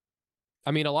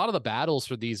 a lot of the battles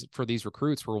for these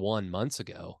recruits were won months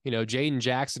ago. Jaden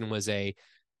Jackson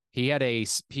he had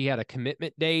a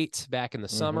commitment date back in the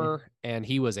summer, and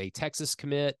he was a Texas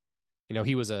commit.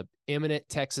 He was a imminent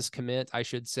Texas commit, I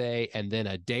should say. And then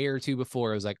a day or two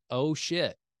before, it was like, oh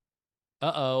shit.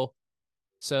 Uh-oh.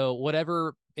 So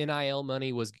whatever NIL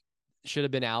money should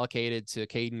have been allocated to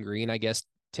Caden Green, I guess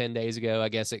 10 days ago, I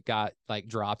guess it got like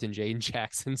dropped in Jaden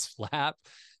Jackson's lap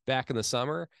back in the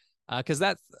summer. Because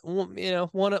that's, one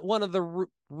of the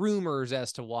rumors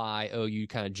as to why OU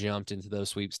kind of jumped into those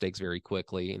sweepstakes very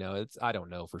quickly. I don't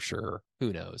know for sure.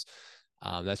 Who knows?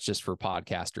 That's just for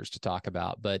podcasters to talk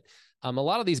about. But a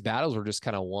lot of these battles were just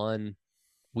kind of won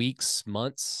weeks,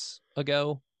 months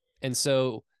ago. And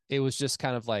so it was just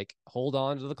kind of like, hold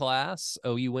on to the class.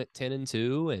 OU went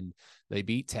 10-2 and they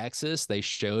beat Texas. They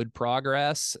showed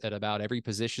progress at about every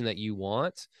position that you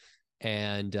want.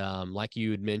 And like you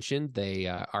had mentioned, they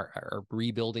are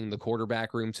rebuilding the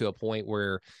quarterback room to a point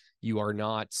where you are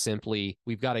not simply,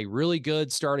 we've got a really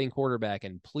good starting quarterback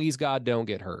and please God, don't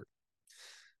get hurt.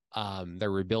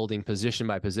 They're rebuilding position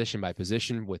by position by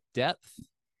position with depth,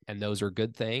 and those are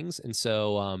good things. And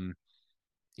so,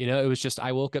 it was just,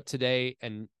 I woke up today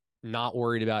and not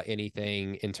worried about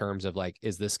anything in terms of like,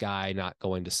 is this guy not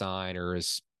going to sign or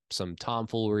is some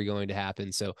tomfoolery going to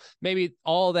happen? So maybe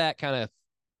all that kind of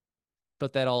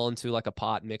put that all into like a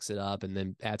pot, mix it up, and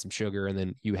then add some sugar. And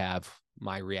then you have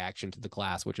my reaction to the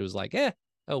class, which was like,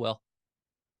 oh, well.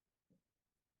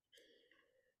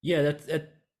 Yeah,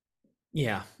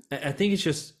 Yeah, I think it's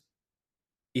just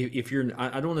if you're,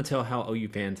 I don't want to tell how OU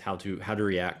fans how to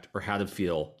react or how to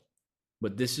feel,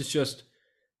 but this is just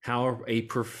how a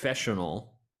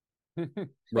professional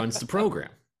runs the program.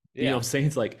 You know Yeah. what I'm saying?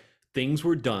 It's like things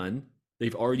were done,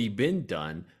 they've already been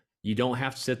done. You don't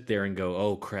have to sit there and go,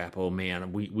 oh crap, oh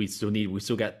man, we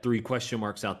still got 3 question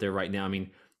marks out there right now. I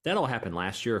mean, that all happened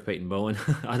last year with Peyton Bowen.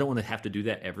 I don't want to have to do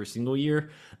that every single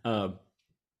year. But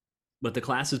the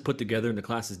class is put together and the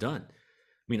class is done.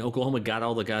 I mean, Oklahoma got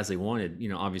all the guys they wanted. You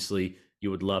know, obviously,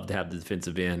 you would love to have the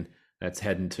defensive end that's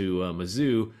heading to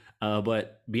Mizzou.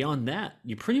 But beyond that,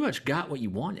 you pretty much got what you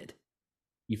wanted.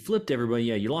 You flipped everybody.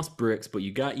 Yeah, you lost Bricks, but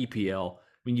you got EPL. I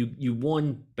mean, you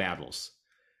won battles,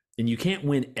 and you can't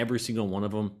win every single one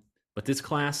of them. But this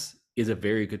class is a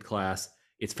very good class.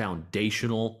 It's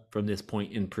foundational from this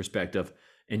point in perspective,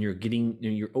 and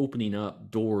you're opening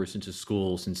up doors into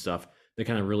schools and stuff that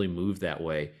kind of really move that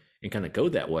way and kind of go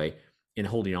that way and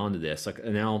holding on to this. Like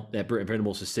now that Brent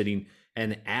Venables is sitting at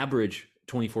an average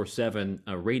 24/7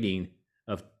 rating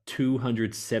of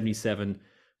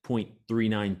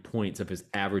 277.39 points of his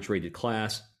average rated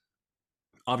class.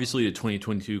 Obviously, the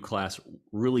 2022 class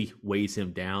really weighs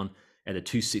him down at a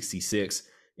 266.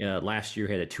 Last year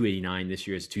had a 289. This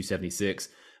year is 276.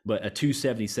 But a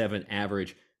 277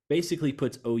 average basically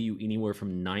puts OU anywhere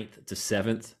from 9th to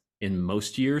 7th in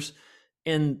most years.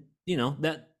 And,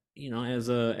 that, as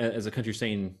a country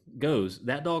saying goes,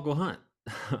 that dog will hunt.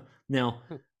 Now,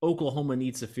 Oklahoma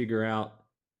needs to figure out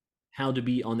how to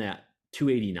be on that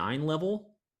 289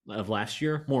 level of last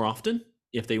year more often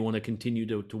if they want to continue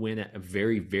to win at a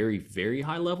very, very, very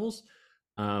high levels.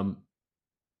 But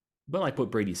like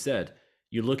what Brady said,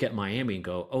 you look at Miami and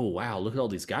go, oh, wow, look at all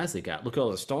these guys they got. Look at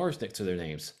all the stars next to their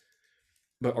names.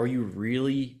 But are you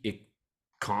really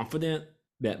confident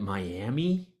that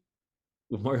Miami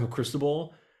with Mario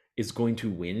Cristobal is going to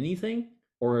win anything?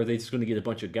 Or are they just going to get a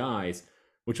bunch of guys,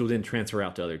 which will then transfer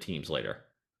out to other teams later?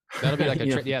 That'll be like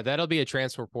that'll be a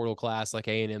transfer portal class like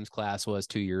A&M's class was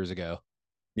 2 years ago.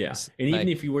 Yeah. And even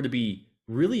if you were to be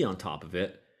really on top of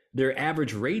it, their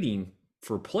average rating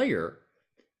for player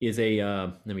is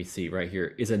let me see right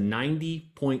here, is a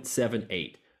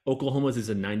 90.78. Oklahoma's is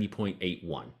a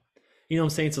 90.81. You know what I'm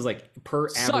saying? So it's like per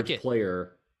average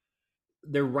player,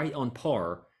 they're right on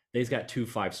par. They've got 2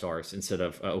 5-stars instead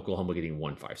of Oklahoma getting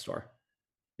 1 5-star.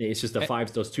 It's just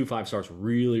those 2 5-stars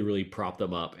really, really prop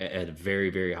them up at a very,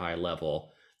 very high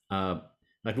level.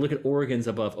 Like look at Oregon's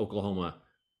above Oklahoma.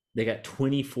 They got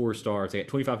 24 stars. They got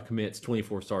 25 commits,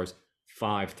 24 stars,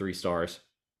 5 3-stars.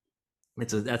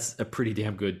 That's a pretty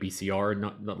damn good BCR,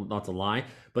 not to lie.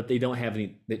 But they don't have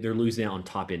any. They're losing out on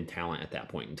top end talent at that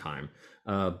point in time.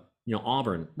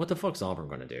 Auburn. What the fuck's Auburn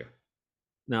going to do?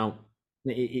 Now,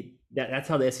 that's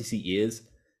how the SEC is.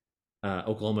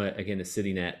 Oklahoma again is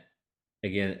sitting at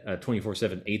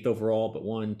 24/7 8th overall, but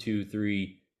 1, 2,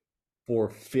 3, 4,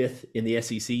 5th in the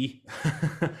SEC.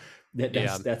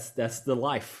 That's the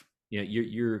life.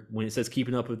 You're when it says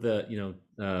keeping up with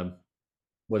the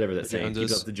whatever that's saying, keep up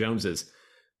with the Joneses.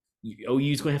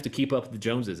 OU's going to have to keep up with the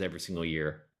Joneses every single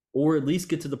year, or at least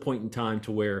get to the point in time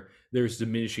to where there's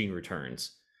diminishing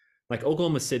returns. Like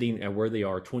Oklahoma's sitting at where they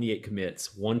are, 28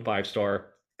 commits, 1 5-star,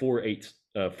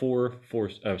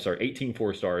 18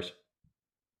 4-stars.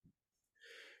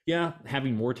 Yeah,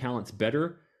 having more talent's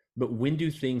better, but when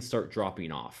do things start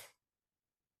dropping off?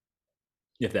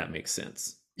 If that makes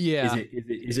sense. Yeah.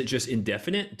 Is it just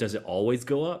indefinite? Does it always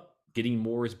go up? Getting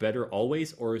more is better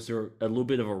always? Or is there a little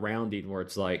bit of a rounding where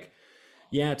it's like,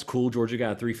 yeah, it's cool, Georgia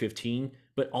got a 315,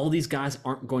 but all these guys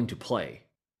aren't going to play.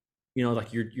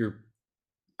 Like you're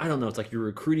I don't know, it's like you're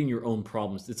recruiting your own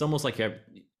problems. It's almost like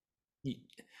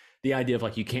the idea of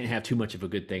like you can't have too much of a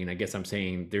good thing. And I guess I'm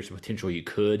saying there's a potential you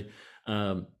could.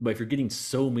 But if you're getting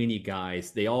so many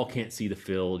guys, they all can't see the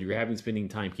field. You're spending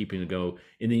time keeping to go,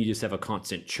 and then you just have a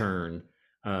constant churn.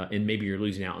 And maybe you're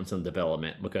losing out on some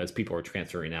development because people are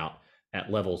transferring out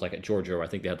at levels like at Georgia, where I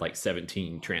think they had like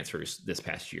 17 transfers this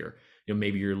past year.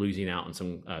 Maybe you're losing out on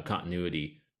some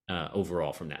continuity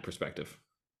overall from that perspective.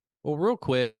 Well, real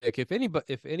quick, if any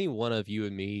one of you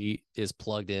and me is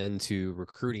plugged into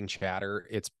recruiting chatter,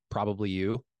 it's probably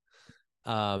you.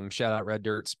 Shout out Red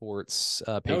Dirt Sports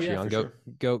Patreon.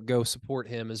 Go support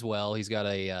him as well. He's got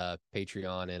a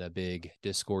Patreon and a big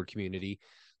Discord community.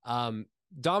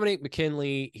 Dominic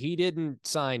McKinley, he didn't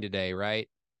sign today, right?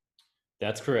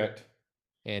 That's correct.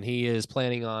 And he is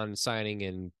planning on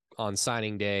signing on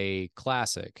signing day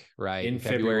classic, right? In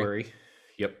February.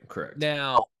 Yep, correct.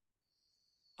 Now,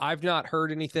 I've not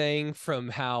heard anything from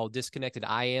how disconnected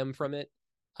I am from it.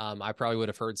 I probably would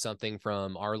have heard something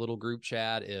from our little group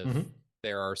chat if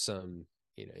there are some,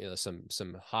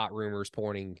 some hot rumors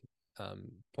pointing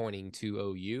to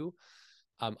OU.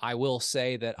 I will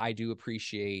say that I do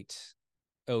appreciate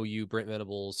OU, Brent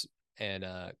Venables, and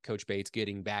Coach Bates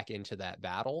getting back into that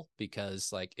battle,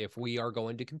 because like if we are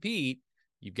going to compete,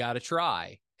 you've got to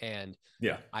try. And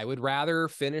Yeah. I would rather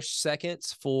finish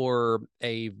seconds for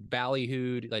a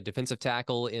ballyhooed like defensive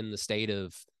tackle in the state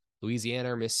of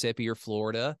Louisiana or Mississippi or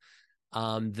Florida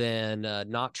than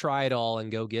not try it all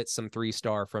and go get some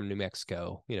 3-star from New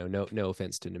Mexico. No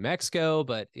offense to New Mexico,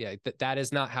 but yeah, that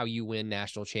is not how you win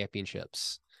national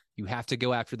championships. You have to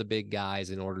go after the big guys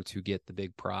in order to get the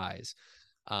big prize.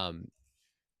 I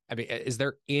mean, is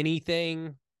there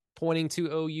anything pointing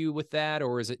to OU with that,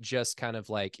 or is it just kind of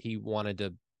like he wanted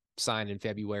to sign in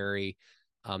February?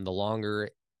 The longer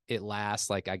it lasts,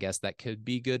 like I guess that could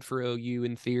be good for OU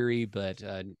in theory, but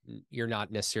you're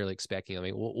not necessarily expecting. I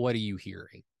mean, what are you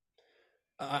hearing?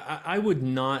 I would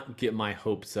not get my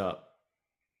hopes up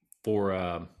for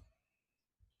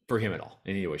him at all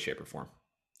in any way, shape, or form.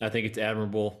 I think it's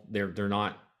admirable. They're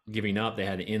not giving up. They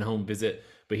had an in-home visit,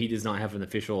 but he does not have an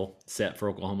official set for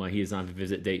Oklahoma. He does not have a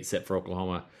visit date set for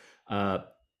Oklahoma.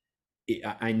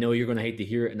 I know you're going to hate to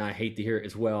hear it, and I hate to hear it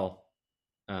as well.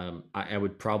 I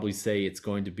would probably say it's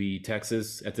going to be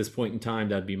Texas at this point in time.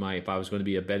 That'd be if I was going to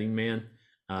be a betting man.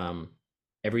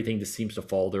 Everything just seems to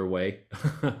fall their way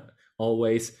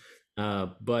always.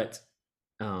 But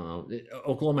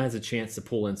Oklahoma has a chance to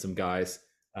pull in some guys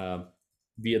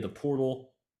via the portal.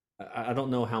 I don't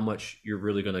know how much you're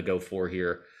really going to go for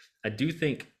here. I do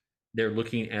think they're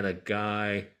looking at a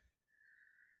guy.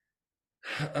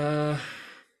 Man,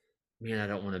 I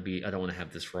don't want to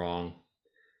have this wrong.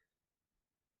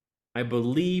 I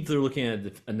believe they're looking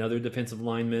at another defensive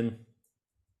lineman,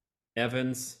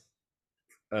 Evans,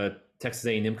 Texas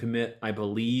A&M commit, I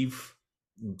believe.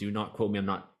 Do not quote me. I'm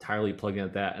not entirely plugged in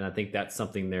at that, and I think that's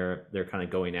something they're kind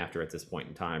of going after at this point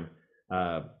in time.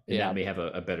 And that may have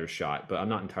a better shot, but I'm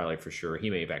not entirely for sure. He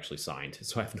may have actually signed,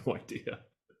 so I have no idea.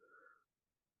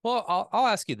 Well, I'll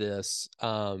ask you this.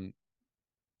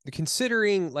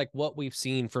 Considering like what we've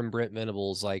seen from Brent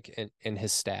Venables, like and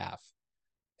his staff,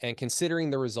 and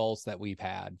considering the results that we've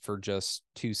had for just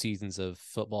 2 seasons of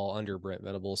football under Brent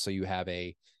Venables, so you have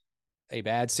a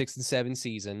bad 6 and 7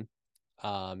 season.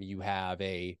 You have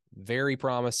a very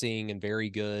promising and very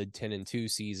good 10 and 2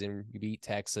 season. You beat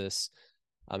Texas.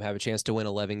 Have a chance to win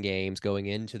 11 games going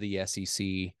into the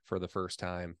SEC for the first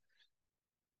time.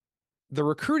 The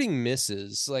recruiting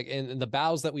misses, like, and the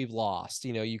bows that we've lost,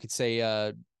 you could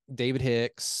say David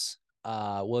Hicks,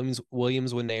 Williams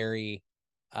Winery,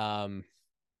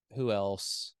 who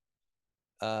else?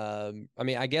 I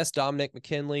mean, I guess Dominic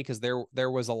McKinley, because there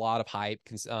was a lot of hype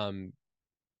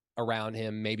around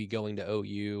him maybe going to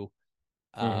OU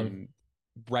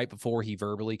right before he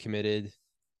verbally committed.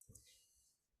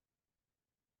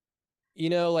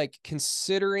 Like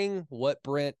considering what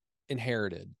Brent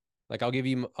inherited, like I'll give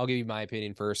you my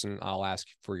opinion first, and I'll ask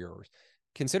for yours.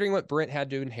 Considering what Brent had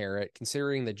to inherit,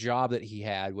 considering the job that he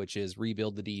had, which is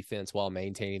rebuild the defense while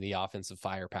maintaining the offensive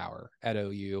firepower at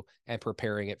OU and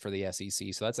preparing it for the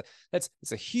SEC. So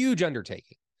it's a huge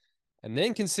undertaking. And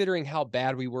then considering how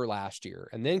bad we were last year,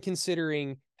 and then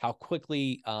considering how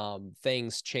quickly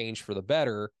things changed for the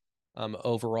better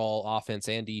overall offense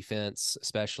and defense,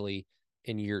 especially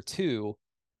in year 2,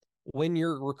 when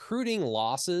your recruiting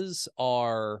losses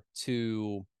are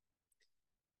to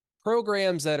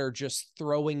programs that are just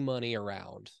throwing money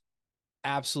around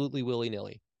absolutely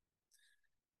willy-nilly,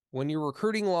 when your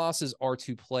recruiting losses are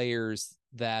to players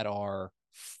that are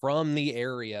from the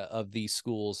area of these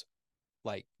schools,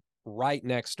 like right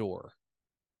next door,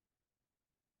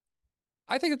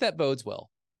 I think that bodes well,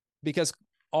 because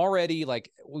already,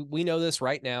 like, we know this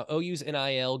right now, OU's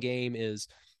NIL game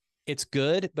it's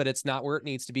good, but it's not where it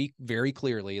needs to be, very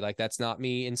clearly. Like, that's not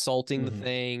me insulting the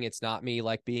thing. It's not me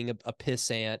like being a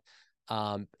pissant.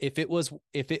 If it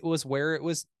was where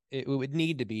it would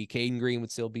need to be, Caden Green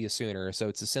would still be a Sooner. So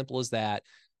it's as simple as that.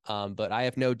 But I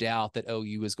have no doubt that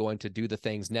OU is going to do the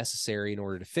things necessary in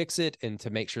order to fix it and to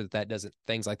make sure that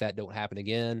things like that don't happen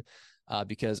again.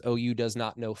 Because OU does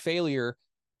not know failure,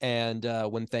 and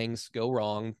when things go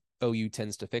wrong, OU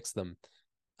tends to fix them.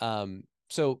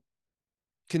 So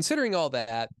considering all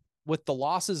that, with the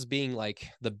losses being like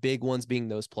the big ones being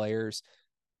those players,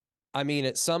 I mean,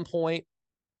 at some point,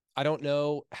 I don't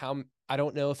know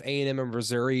if A&M and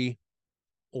Missouri,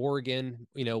 Oregon,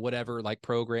 whatever, like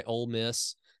program, Ole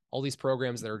Miss, all these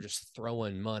programs that are just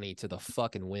throwing money to the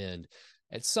fucking wind.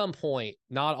 At some point,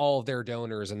 not all of their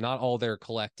donors and not all their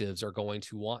collectives are going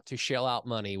to want to shell out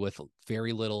money with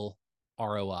very little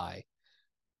ROI.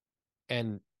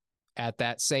 And at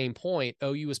that same point,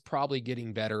 OU is probably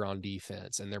getting better on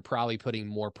defense, and they're probably putting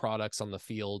more products on the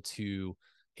field to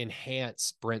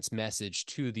enhance Brent's message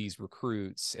to these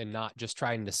recruits and not just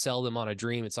trying to sell them on a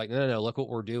dream. It's like, no, look what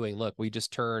we're doing. Look, we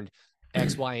just turned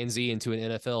X, Y, and Z into an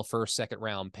NFL first, second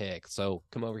round pick. So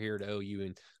come over here to OU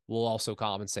and we'll also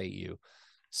compensate you.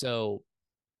 So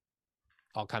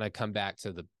I'll kind of come back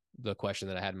to the question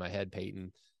that I had in my head,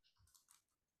 Peyton.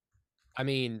 I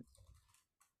mean,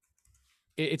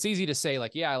 it's easy to say,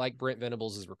 like, yeah, I like Brent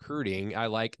Venables' recruiting. I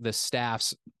like the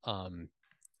staff's, I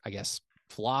guess,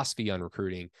 philosophy on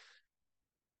recruiting.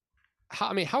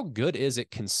 How good is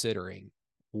it considering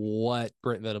what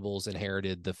Brent Venables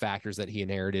inherited, the factors that he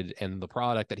inherited, and the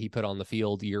product that he put on the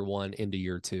field year one into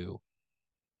year two?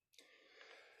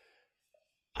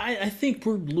 I think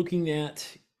we're looking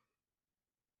at,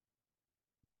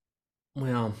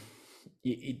 well,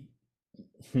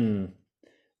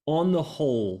 on the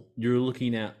whole, you're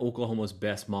looking at Oklahoma's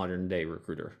best modern day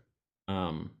recruiter.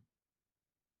 And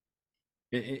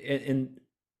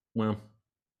well,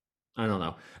 I don't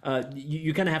know.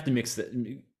 You kind of have to mix it.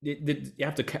 You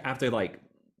have to like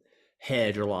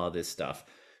hedge a lot of this stuff.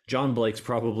 John Blake's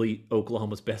probably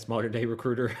Oklahoma's best modern day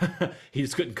recruiter. He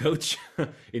just couldn't coach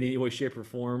in any way, shape, or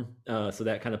form. So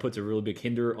that kind of puts a really big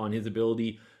hinder on his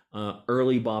ability.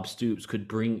 Early Bob Stoops could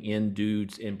bring in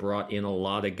dudes and brought in a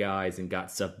lot of guys and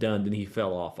got stuff done. Then he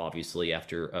fell off, obviously,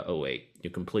 after 08. You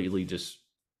completely just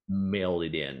mailed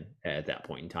it in at that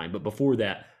point in time. But before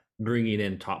that, bringing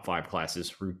in top 5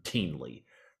 classes routinely.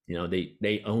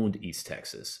 They owned East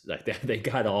Texas. Like they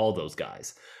got all those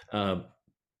guys.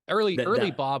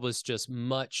 Early Bob was just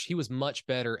he was much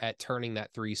better at turning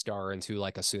that 3-star into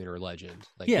like a Sooner legend.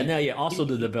 Like also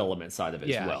the development side of it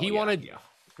as well.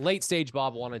 Late stage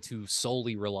Bob wanted to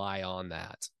solely rely on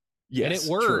that. Yes, and it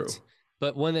worked. True.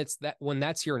 But when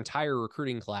that's your entire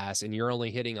recruiting class and you're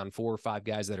only hitting on 4 or 5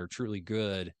 guys that are truly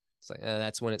good, it's like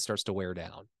that's when it starts to wear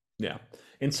down. Yeah.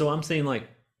 And so I'm saying, like,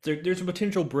 there's a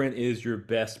potential Brent is your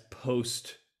best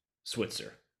post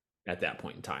Switzer at that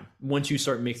point in time. Once you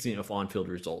start mixing it with on-field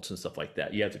results and stuff like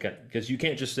that, you have to, because you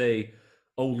can't just say,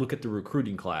 oh, look at the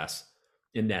recruiting class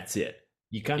and that's it.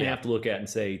 You kind of have to look at it and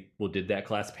say, well, did that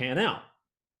class pan out?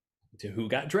 To who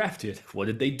got drafted? What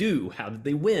did they do? How did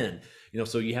they win?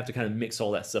 So you have to kind of mix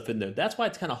all that stuff in there. That's why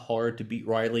it's kind of hard to beat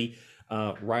Riley.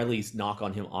 Riley's knock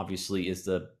on him, obviously, is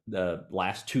the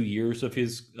last 2 years of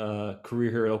his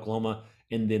career here at Oklahoma,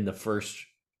 and then the first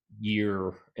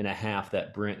year and a half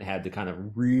that Brent had to kind of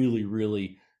really,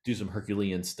 really do some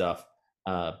Herculean stuff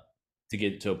to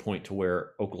get to a point to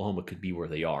where Oklahoma could be where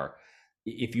they are.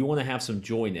 If you want to have some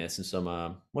joyness and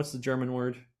some, what's the German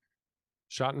word?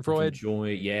 Schadenfreude.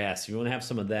 Joy. Yes. If you want to have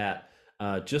some of that,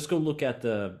 just go look at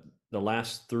the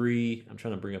last 3. I'm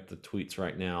trying to bring up the tweets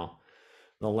right now.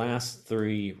 The last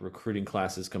 3 recruiting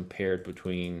classes compared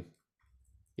between.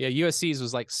 Yeah, USC's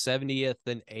was like 70th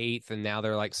and 8th, and now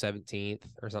they're like 17th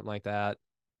or something like that.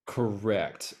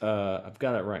 Correct. I've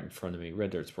got it right in front of me.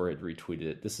 Red Dirt Sport had retweeted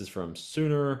it. This is from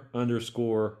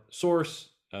Sooner_source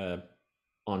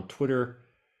on Twitter.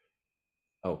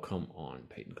 Oh, come on,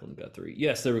 Peyton Clinton got 3.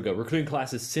 Yes, there we go. Recruiting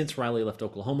classes since Riley left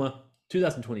Oklahoma.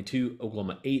 2022,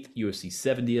 Oklahoma 8th, USC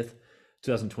 70th.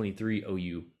 2023,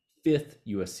 OU 5th,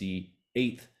 USC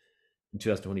 8th. In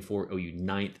 2024, OU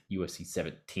 9th, USC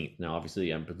 17th. Now,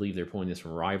 obviously, I believe they're pulling this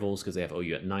from Rivals because they have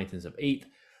OU at 9th instead of 8th.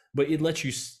 But it lets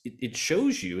you, it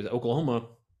shows you that Oklahoma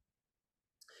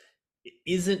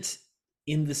isn't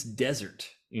in this desert,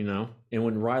 And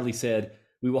when Riley said,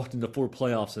 we walked into 4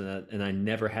 playoffs and I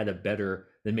never had a better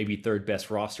than maybe 3rd best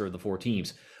roster of the 4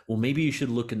 teams. Well, maybe you should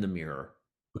look in the mirror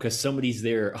because somebody's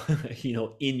there,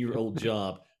 in your old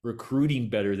job, recruiting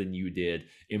better than you did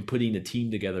and putting a team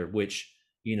together, which,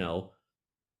 you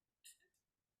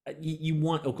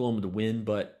want Oklahoma to win,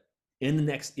 but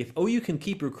if OU can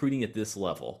keep recruiting at this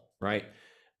level, right,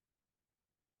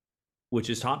 which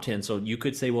is top 10, so you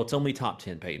could say, well, it's only top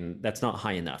 10, Peyton. That's not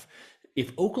high enough.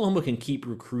 If Oklahoma can keep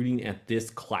recruiting at this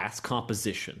class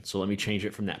composition, so let me change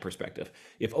it from that perspective.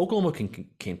 If Oklahoma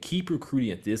can keep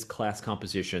recruiting at this class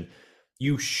composition,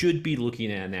 you should be looking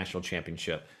at a national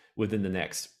championship within the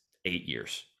next 8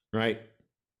 years, right?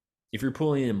 If you're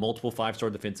pulling in multiple 5-star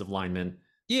defensive linemen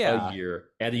a year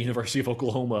at the University of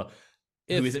Oklahoma,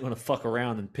 who isn't going to fuck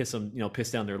around and piss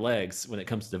down their legs when it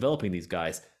comes to developing these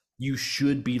guys, you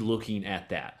should be looking at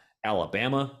that.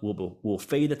 Alabama will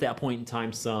fade at that point in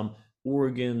time some.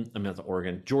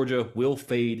 Georgia will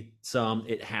fade some.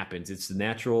 It happens. It's the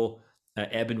natural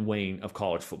ebb and wane of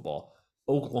college football.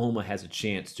 Oklahoma has a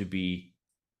chance to be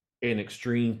an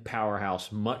extreme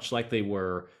powerhouse, much like they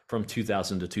were from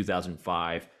 2000 to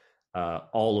 2005,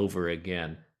 all over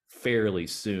again fairly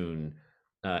soon,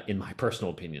 in my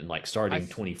personal opinion, like starting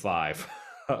 25.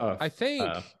 I think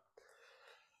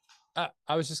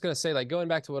I was just going to say, like, going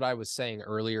back to what I was saying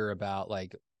earlier about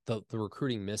like the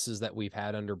recruiting misses that we've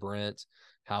had under Brent,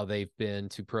 how they've been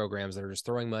to programs that are just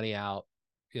throwing money out,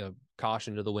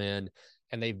 caution to the wind.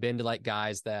 And they've been to like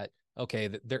guys that, okay,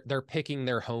 they're picking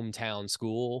their hometown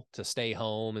school to stay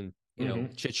home and,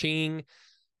 cha-ching.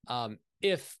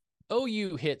 If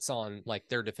OU hits on like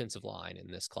their defensive line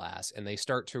in this class and they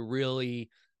start to really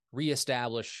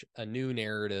reestablish a new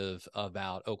narrative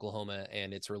about Oklahoma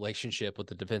and its relationship with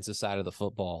the defensive side of the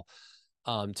football,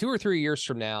 2 or 3 years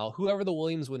from now, whoever the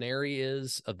Williams Winery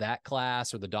is of that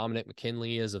class or the Dominic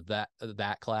McKinley is of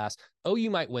that class, OU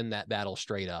might win that battle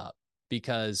straight up,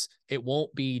 because it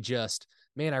won't be just,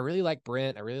 man, I really like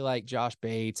Brent, I really like Josh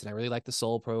Bates, and I really like the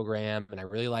Soul program, and I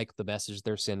really like the message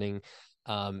they're sending.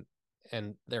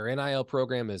 And their NIL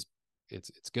program it's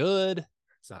good.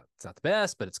 It's not the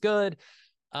best, but it's good.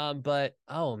 But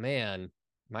oh man,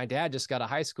 my dad just got a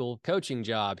high school coaching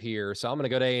job here, so I'm going to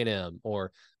go to A&M.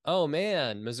 Or, oh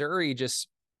man, Missouri just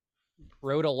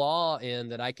wrote a law in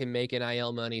that I can make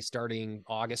NIL money starting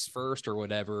August 1st or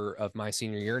whatever of my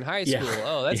senior year in high school. Yeah.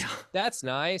 Oh, that's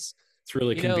nice. It's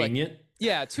really convenient.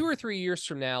 Like, 2 or 3 years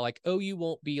from now, like OU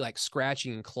won't be like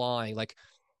scratching and clawing. Like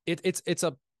it's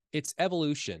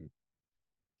evolution.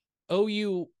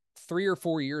 OU 3 or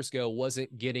 4 years ago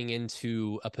wasn't getting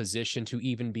into a position to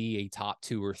even be a top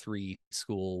 2 or 3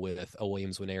 school with a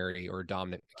Williams Winery or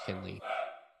Dominic McKinley.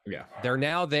 Yeah. They're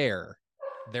now there.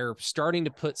 They're starting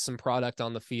to put some product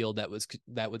on the field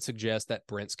that would suggest that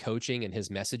Brent's coaching and his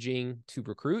messaging to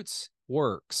recruits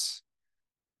works.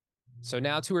 So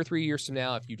now 2 or 3 years from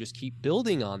now, if you just keep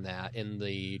building on that in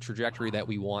the trajectory that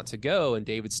we want to go, and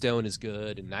David Stone is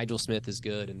good and Nigel Smith is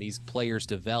good and these players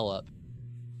develop,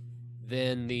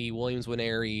 then the Williams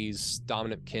Winerys,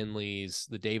 Dominic McKinleys,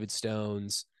 the David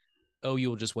Stones, OU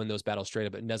will just win those battles straight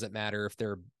up. It doesn't matter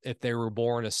if they were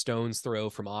born a stone's throw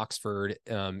from Oxford,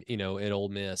 at Ole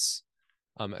Miss,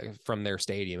 from their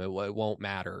stadium. It won't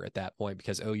matter at that point,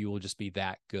 because OU will just be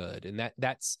that good. And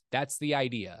that's the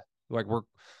idea. Like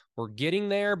we're getting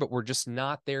there, but we're just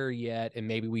not there yet. And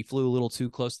maybe we flew a little too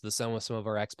close to the sun with some of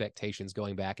our expectations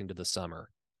going back into the summer.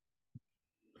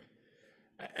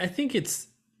 I think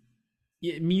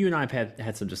you and I have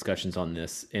had some discussions on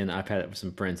this, and I've had it with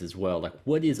some friends as well. Like,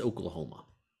 what is Oklahoma?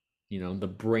 The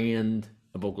brand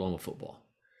of Oklahoma football.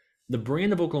 The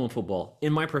brand of Oklahoma football,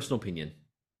 in my personal opinion,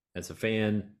 as a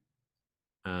fan,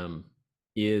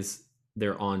 is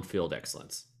their on-field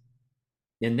excellence.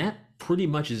 And that pretty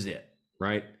much is it,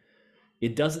 right?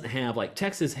 It doesn't have, like,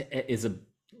 Texas is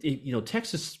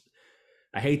Texas,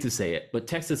 I hate to say it, but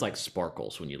Texas like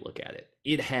sparkles when you look at it.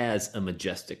 It has a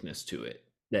majesticness to it.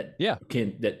 It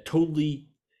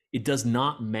does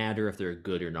not matter if they're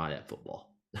good or not at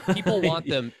football. People want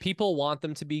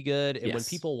them to be good. And yes. When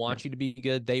people want you to be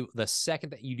good, the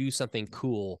second that you do something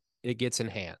cool, it gets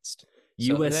enhanced.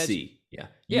 USC.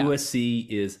 USC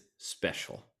is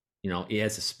special. It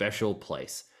has a special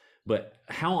place. But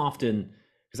how often,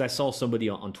 because I saw somebody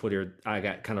on Twitter, I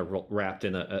got kind of wrapped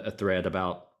in a thread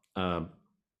about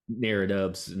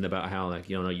narratives and about how, like,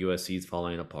 USC is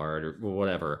falling apart or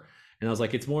whatever. And I was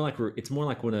like, it's more like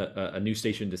when a news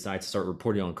station decides to start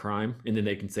reporting on crime, and then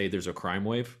they can say there's a crime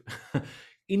wave.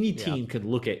 Any team could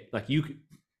look at, like,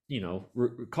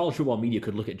 college football media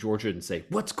could look at Georgia and say,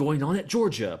 what's going on at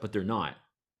Georgia? But they're not,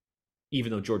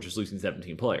 even though Georgia's losing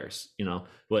 17 players,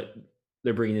 but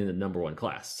they're bringing in the number 1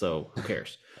 class. So who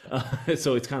cares?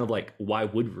 So it's kind of like, why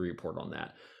would we report on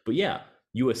that? But yeah,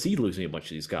 USC losing a bunch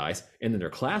of these guys, and then their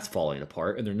class falling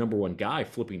apart, and their number 1 guy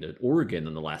flipping to Oregon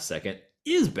in the last second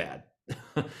is bad.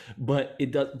 But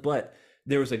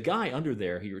there was a guy under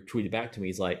there, he tweeted back to me,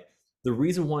 he's like, the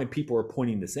reason why people are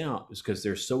pointing this out is because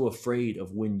they're so afraid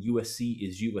of when USC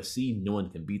is USC, no one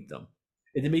can beat them.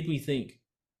 And it made me think,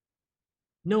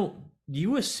 no,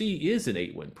 USC is an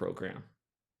 8-win program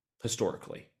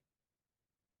historically.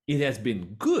 It has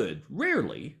been good,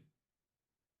 rarely.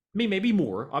 I mean, maybe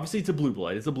more. Obviously, it's a blue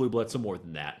blood. It's a blue blood, so more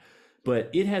than that. But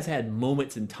it has had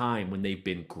moments in time when they've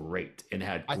been great and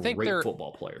had great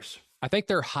football players. I think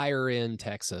they're higher in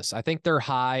Texas. I think their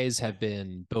highs have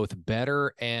been both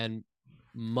better and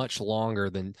much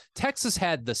longer than Texas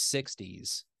had the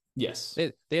 60s. Yes.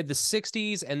 They had the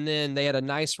 60s, and then they had a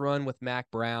nice run with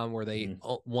Mac Brown where they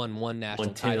won one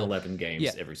national title. 11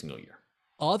 games every single year.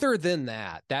 Other than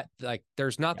that like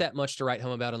there's not that much to write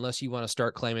home about, unless you want to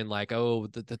start claiming like, oh,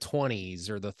 the 20s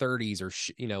or the 30s or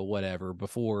whatever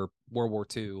before World War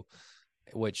II,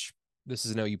 which this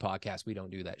is an OU podcast. We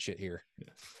don't do that shit here.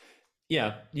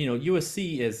 Yeah.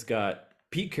 USC has got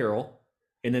Pete Carroll,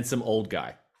 and then some old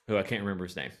guy who I can't remember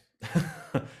his name.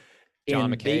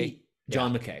 John And McKay.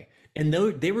 John McKay. And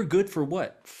they were good for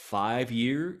what, 5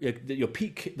 years?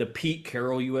 The Pete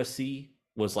Carroll USC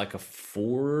was like a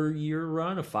 4-year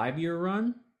run, a 5-year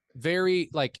run. Very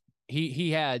like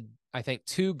he had, I think,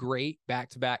 2 great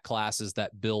back-to-back classes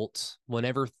that built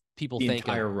whenever people The think of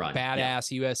entire run.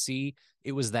 badass USC,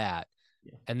 it was that.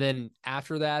 Yeah. And then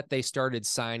after that, they started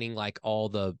signing like all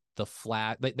the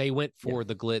flat. They went for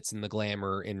the glitz and the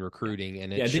glamour in recruiting,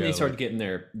 and Then they started getting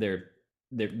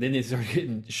then they started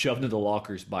getting shoved into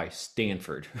lockers by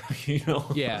Stanford.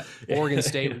 Yeah, Oregon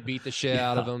State would beat the shit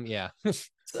out of them. Yeah,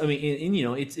 I mean,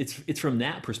 and it's from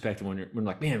that perspective when we're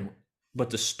like, man. But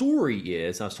the story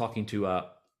is, I was talking to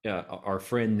our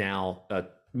friend now,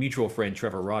 mutual friend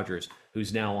Trevor Rogers,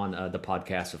 who's now on the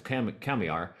podcast of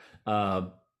Kamiar.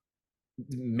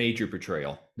 Major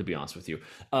betrayal, to be honest with you.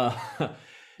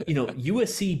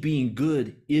 USC being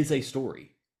good is a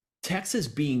story. Texas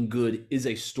being good is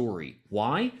a story.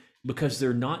 Why? Because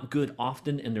they're not good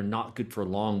often and they're not good for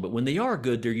long. But when they are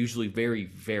good, they're usually very,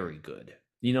 very good.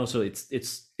 So it's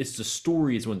the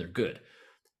story is when they're good.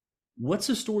 What's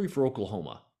the story for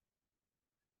Oklahoma?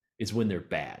 Is when they're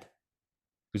bad.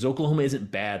 Because Oklahoma isn't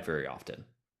bad very often.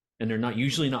 And they're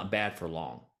usually not bad for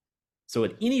long. So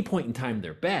at any point in time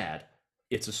they're bad,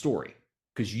 it's a story.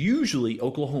 Because usually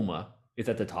Oklahoma is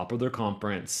at the top of their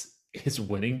conference, is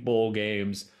winning bowl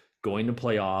games, going to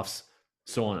playoffs,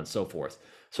 so on and so forth.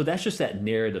 So that's just that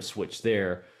narrative switch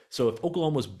there. So if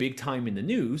Oklahoma's big time in the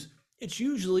news, it's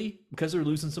usually because they're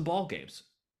losing some ball games.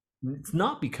 It's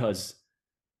not because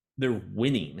they're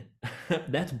winning.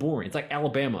 That's boring. It's like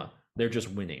Alabama. They're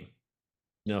just winning.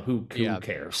 Who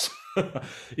cares?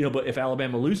 But if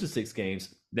Alabama loses 6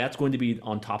 games, that's going to be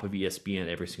on top of ESPN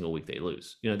every single week they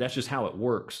lose. That's just how it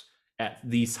works at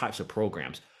these types of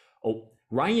programs. Oh,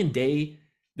 Ryan Day,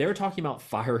 they were talking about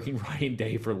firing Ryan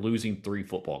Day for losing 3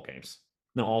 football games.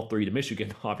 Now, all 3 to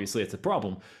Michigan, obviously, it's a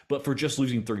problem, but for just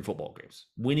losing 3 football games,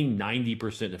 winning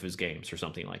 90% of his games or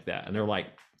something like that. And they're like,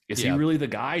 is he really the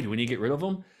guy? Do we need to get rid of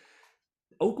him?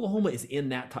 Oklahoma is in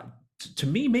that time. To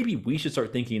me, maybe we should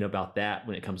start thinking about that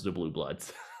when it comes to Blue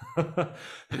Bloods.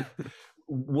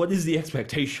 What is the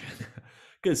expectation?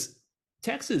 Because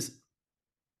Texas,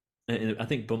 and I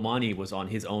think Bomani was on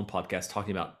his own podcast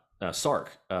talking about Sark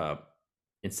and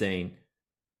saying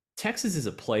Texas is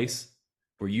a place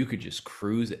where you could just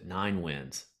cruise at 9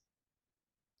 wins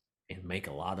and make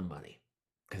a lot of money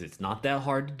because it's not that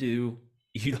hard to do.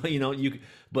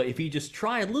 But if you just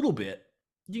try a little bit,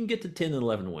 you can get to 10 and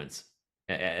 11 wins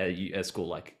at a school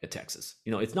like Texas.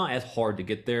 It's not as hard to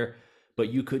get there, but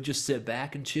you could just sit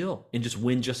back and chill and just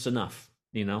win just enough.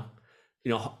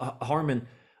 Harmon,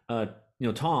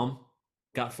 Tom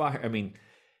got fired. I mean,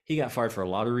 he got fired for a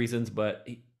lot of reasons, but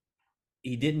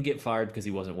he didn't get fired because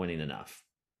he wasn't winning enough.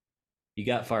 He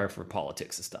got fired for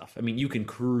politics and stuff. I mean, you can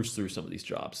cruise through some of these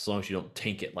jobs as long as you don't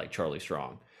tank it like Charlie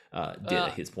Strong did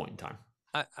at his point in time.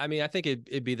 I mean, I think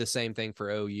it'd be the same thing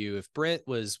for OU. If Brent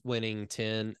was winning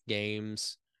 10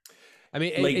 games, I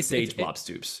mean, late stage Bob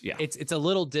Stoops. Yeah. It's a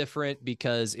little different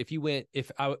because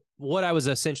what I was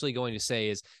essentially going to say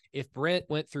is if Brent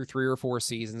went through 3 or 4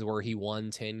 seasons where he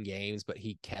won 10 games, but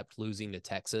he kept losing to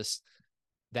Texas,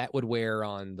 that would wear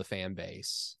on the fan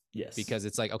base. Yes. Because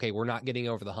it's like, okay, we're not getting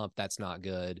over the hump. That's not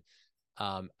good.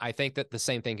 I think that the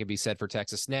same thing can be said for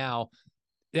Texas. Now,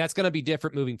 that's going to be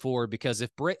different moving forward because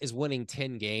if Britt is winning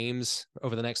 10 games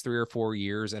over the next 3 or 4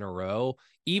 years in a row,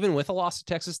 even with a loss to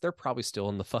Texas, they're probably still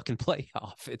in the fucking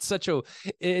playoff.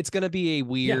 It's going to be a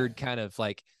weird kind of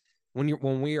like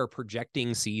when we are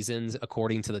projecting seasons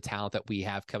according to the talent that we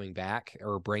have coming back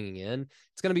or bringing in,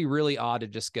 it's going to be really odd to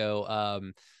just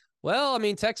go, well, I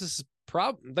mean, Texas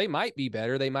they might be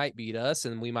better. They might beat us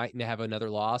and we might have another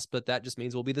loss, but that just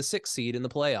means we'll be the 6th seed in the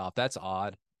playoff. That's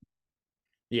odd.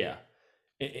 Yeah.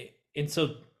 And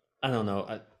so, I don't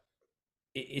know.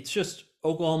 It's just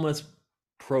Oklahoma's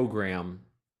program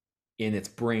and its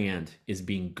brand is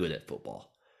being good at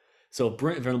football. So if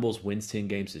Brent Venables wins 10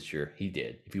 games this year, he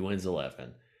did. If he wins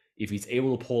 11, if he's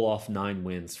able to pull off 9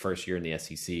 wins first year in the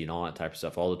SEC and all that type of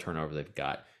stuff, all the turnover they've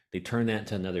got, they turn that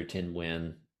into another 10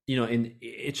 win. And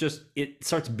it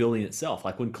starts building itself.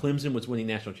 Like when Clemson was winning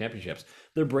national championships,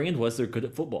 their brand was they're good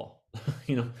at football.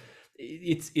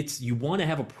 You want to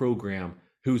have a program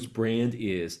whose brand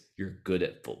is you're good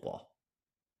at football.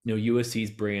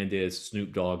 USC's brand is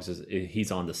Snoop Dogg's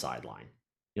he's on the sideline.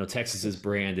 Texas's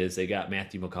brand is they got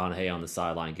Matthew McConaughey on the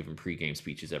sideline giving pregame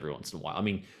speeches every once in a while. I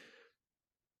mean,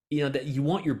 that you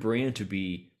want your brand to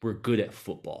be we're good at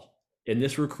football. In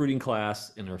this recruiting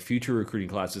class and our future recruiting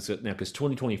classes now, because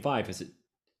 2025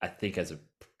 I think has a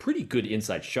pretty good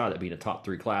inside shot at being a top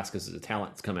 3 class because the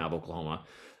talent's come out of Oklahoma.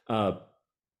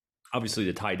 Obviously,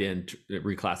 the tight end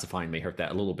reclassifying may hurt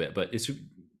that a little bit, but it's,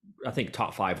 I think,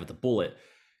 top 5 with a bullet.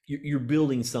 You're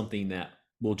building something that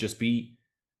will just be,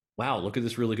 wow, look at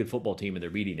this really good football team and they're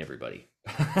beating everybody.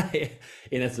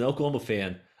 And as an Oklahoma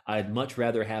fan, I'd much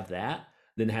rather have that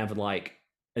than have like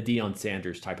a Deion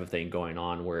Sanders type of thing going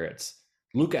on where it's,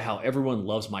 look at how everyone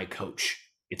loves my coach.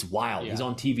 It's wild. Yeah. He's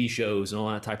on TV shows and all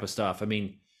that type of stuff. I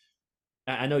mean,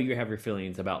 I know you have your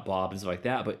feelings about Bob and stuff like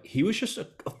that, but he was just a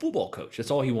football coach.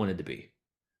 That's all he wanted to be.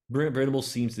 Brent Venables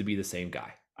seems to be the same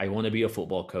guy. I want to be a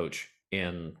football coach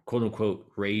and quote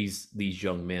unquote raise these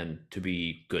young men to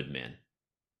be good men.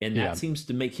 And that seems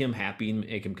to make him happy and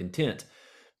make him content.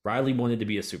 Riley wanted to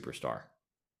be a superstar,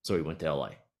 so he went to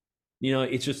LA. You know,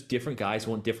 it's just different guys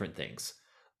want different things.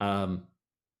 But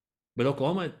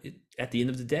Oklahoma, at the end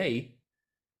of the day,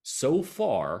 so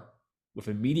far, with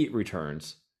immediate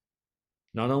returns,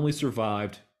 not only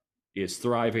survived, is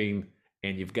thriving,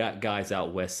 and you've got guys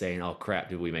out west saying, oh, crap,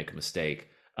 did we make a mistake?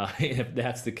 If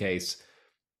that's the case,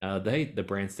 the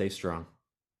brand stays strong.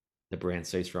 The brand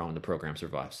stays strong, the program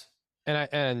survives.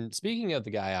 And speaking of the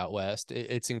guy out west,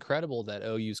 it's incredible that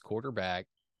OU's quarterback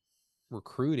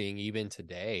recruiting even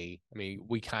today. I mean,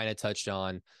 we kind of touched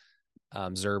on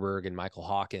Zerberg and Michael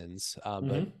Hawkins,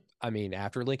 but I mean,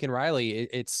 after Lincoln Riley,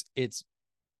 it's it's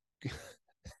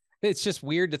just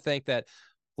weird to think that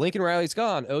Lincoln Riley's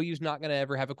gone. OU's not going to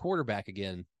ever have a quarterback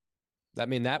again. I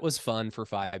mean, that was fun for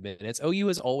 5 minutes. OU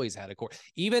has always had a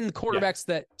even quarterbacks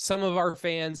that some of our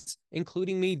fans,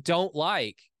 including me, don't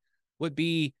like, would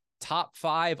be top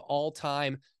 5 all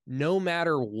time, no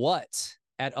matter what,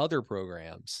 at other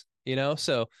programs, you know?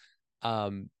 So,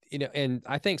 you know, and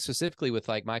I think specifically with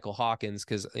like Michael Hawkins,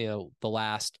 because, you know, the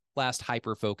last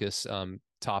hyper focus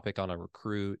topic on a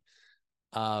recruit,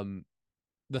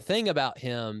 the thing about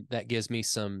him that gives me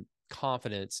some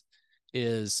confidence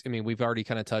is, I mean, we've already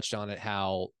kind of touched on it,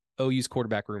 how OU's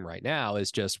quarterback room right now is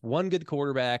just one good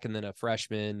quarterback and then a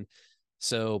freshman.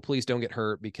 So please don't get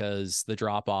hurt, because the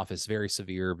drop off is very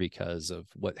severe because of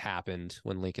what happened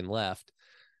when Lincoln left.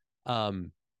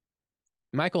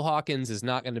 Michael Hawkins is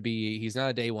not going to be, he's not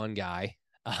a day 1 guy.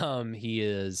 He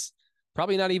is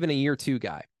probably not even a year 2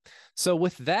 guy. So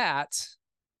with that,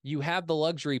 you have the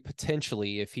luxury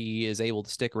potentially, if he is able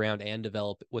to stick around and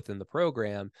develop within the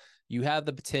program, you have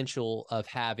the potential of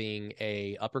having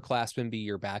a upperclassman be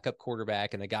your backup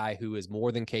quarterback and a guy who is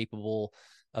more than capable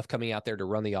of coming out there to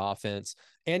run the offense,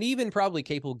 and even probably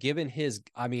capable given his,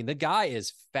 I mean, the guy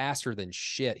is faster than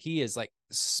shit. He is like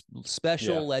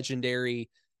special, legendary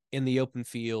in the open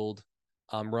field,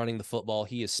 running the football.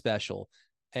 He is special.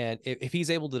 And if he's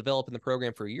able to develop in the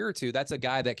program for a year or 2, that's a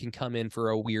guy that can come in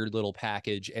for a weird little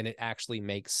package and it actually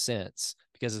makes sense.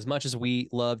 Because as much as we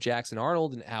love Jackson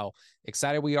Arnold and how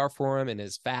excited we are for him and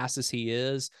as fast as he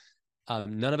is,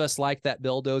 none of us like that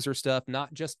bulldozer stuff,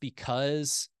 not just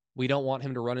because we don't want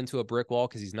him to run into a brick wall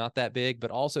because he's not that big,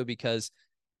 but also because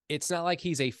it's not like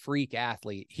he's a freak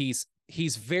athlete. He's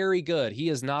very good. He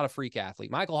is not a freak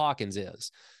athlete. Michael Hawkins is.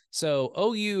 So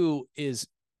OU is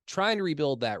trying to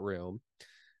rebuild that room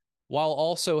while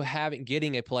also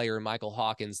getting a player in Michael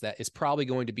Hawkins that is probably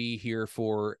going to be here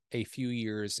for a few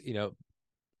years, you know,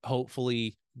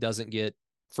 hopefully doesn't get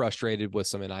frustrated with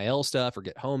some NIL stuff or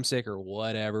get homesick or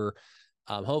whatever.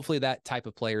 Hopefully that type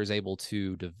of player is able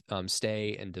to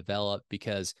stay and develop,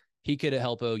 because he could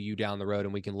help OU down the road.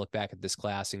 And we can look back at this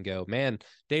class and go, man,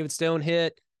 David Stone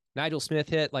hit, Nigel Smith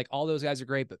hit, like all those guys are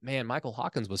great, but man, Michael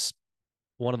Hawkins was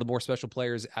one of the more special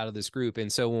players out of this group.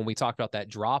 And so when we talked about that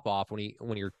drop off, when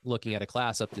you're looking at a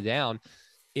class up to down,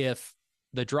 if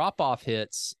the drop off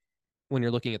hits when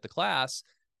you're looking at the class,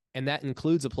 and that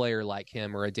includes a player like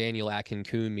him or a Daniel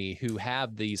Akinkunmi who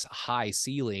have these high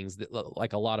ceilings that look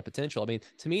like a lot of potential. I mean,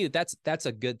 to me, that's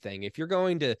a good thing. If you're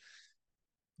going to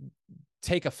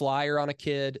take a flyer on a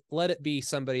kid, let it be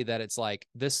somebody that it's like,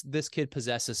 this kid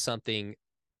possesses something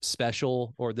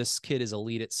special, or this kid is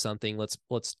elite at something. Let's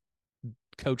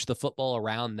coach the football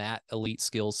around that elite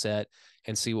skill set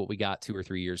and see what we got 2 or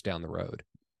 3 years down the road.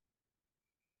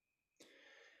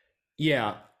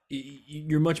 Yeah.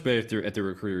 You're much better at the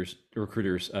recruits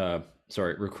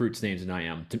names than I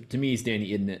am. To me, it's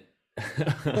Danny, isn't it?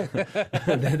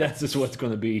 That's just what's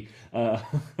going to be. No,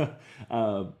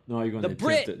 you're going to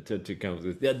attempt to come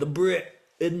with the Brit,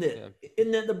 isn't it? Yeah.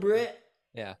 Isn't that the Brit?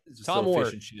 Yeah, Tom Ward.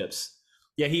 Fish and chips.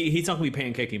 Yeah, he's not going to be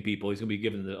pancaking people. He's going to be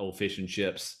giving the old fish and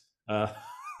chips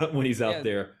when he's out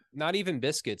there. Not even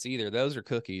biscuits either. Those are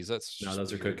cookies.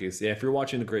 Those are cookies. Yeah, if you're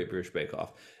watching the Great British Bake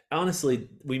Off. honestly,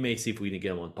 we may see if we can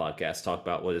get him on the podcast, talk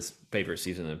about what his favorite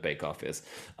season of Bake Off is.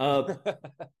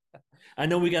 I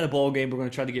know we got a ball game we're going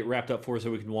to try to get wrapped up for so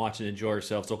we can watch and enjoy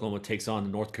ourselves. Oklahoma takes on the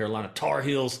North Carolina Tar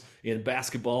Heels in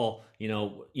basketball.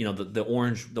 The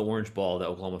orange ball that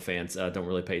Oklahoma fans don't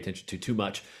really pay attention to too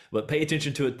much, but pay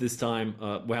attention to it this time.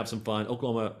 We'll have some fun.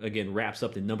 Oklahoma again wraps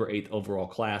up the number 8 overall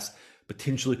class.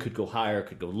 Potentially could go higher,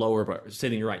 could go lower, but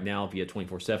sitting right now via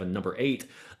 24/7, number 8.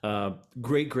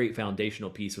 Great foundational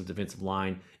piece of defensive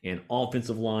line and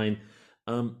offensive line.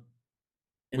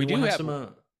 We do have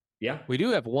some. Yeah. We do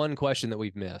have one question that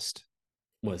we've missed.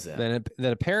 What is that?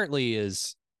 That apparently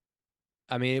is,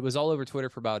 I mean, it was all over Twitter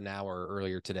for about an hour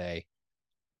earlier today.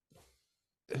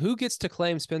 Who gets to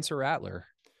claim Spencer Rattler?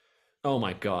 Oh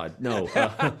my God, no.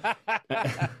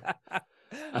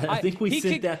 I think we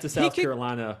sent that to South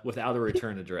Carolina without a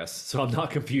return address, so I'm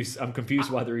not confused. I'm confused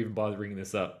why they're even bothering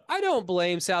this up. I don't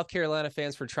blame South Carolina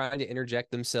fans for trying to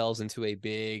interject themselves into a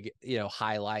big,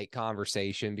 highlight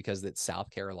conversation because it's South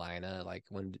Carolina. Like,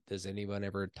 when does anyone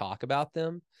ever talk about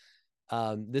them?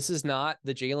 This is not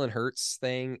the Jalen Hurts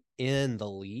thing in the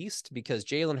least, because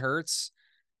Jalen Hurts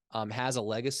has a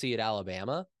legacy at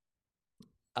Alabama,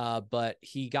 but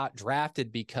he got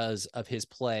drafted because of his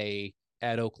play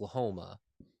at Oklahoma.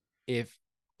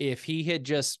 If he had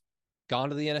just gone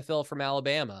to the NFL from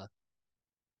Alabama,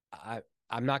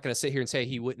 I'm not going to sit here and say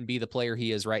he wouldn't be the player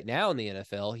he is right now in the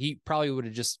NFL. He probably would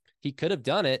have he could have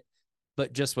done it,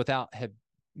 but just without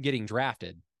getting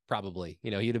drafted, probably.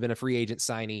 He'd have been a free agent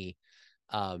signee.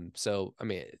 So, I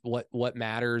mean, what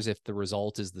matters if the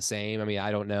result is the same? I mean,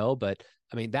 I don't know, but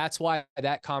I mean, that's why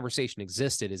that conversation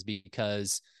existed, is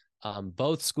because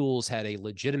both schools had a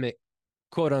legitimate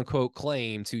quote unquote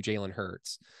claim to Jalen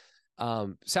Hurts.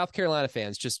 South Carolina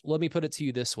fans, just let me put it to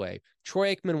you this way.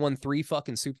 Troy Aikman won 3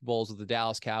 fucking Super Bowls with the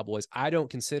Dallas Cowboys. I don't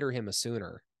consider him a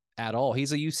Sooner at all.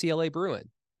 He's a UCLA Bruin.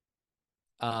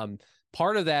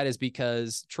 Part of that is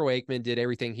because Troy Aikman did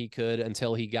everything he could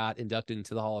until he got inducted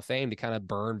into the Hall of Fame to kind of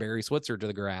burn Barry Switzer to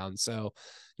the ground. So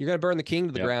you're going to burn the king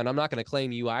to the ground. I'm not going to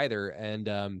claim you either.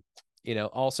 And,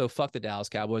 also fuck the Dallas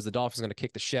Cowboys. The Dolphins are going to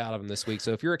kick the shit out of them this week.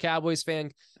 So if you're a Cowboys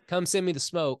fan, come send me the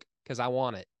smoke because I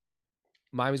want it.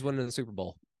 Miami's winning the Super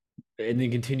Bowl. And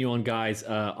then continue on, guys.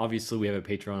 Obviously, we have a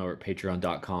Patreon over at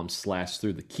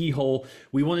patreon.com/throughthekeyhole.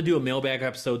 We want to do a mailbag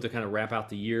episode to kind of wrap out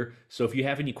the year. So if you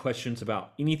have any questions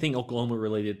about anything Oklahoma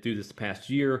related through this past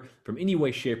year, from any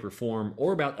way, shape, or form,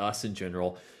 or about us in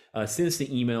general, send us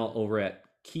the email over at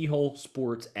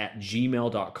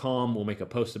keyholesports@gmail.com. We'll make a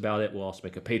post about it. We'll also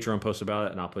make a Patreon post about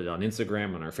it, and I'll put it on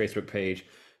Instagram, on our Facebook page,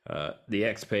 the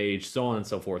X page, so on and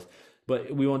so forth.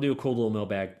 But we want to do a cool little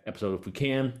mailbag episode if we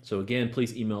can. So again,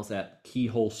 please email us at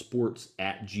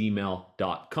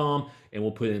keyholesports@gmail.com, and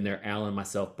we'll put it in there. Alan,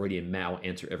 myself, Brady, and Matt will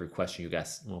answer every question you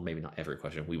guys, well, maybe not every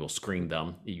question. We will screen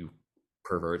them, you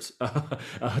perverts,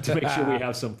 to make sure we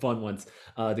have some fun ones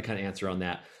to kind of answer on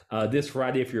that. This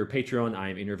Friday, if you're a Patreon, I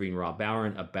am interviewing Rob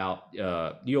Bowen about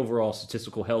the overall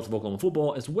statistical health of Oklahoma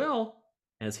football, as well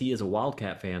as he is a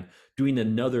Wildcat fan, doing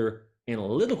another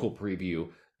analytical preview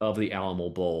of the Alamo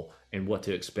Bowl and what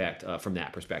to expect from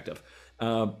that perspective.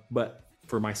 But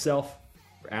for myself,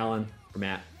 for Alan, for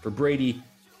Matt, for Brady,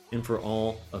 and for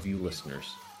all of you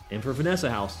listeners, and for Vanessa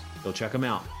House, go check them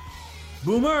out.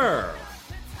 Boomer!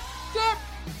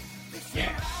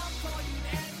 Yeah.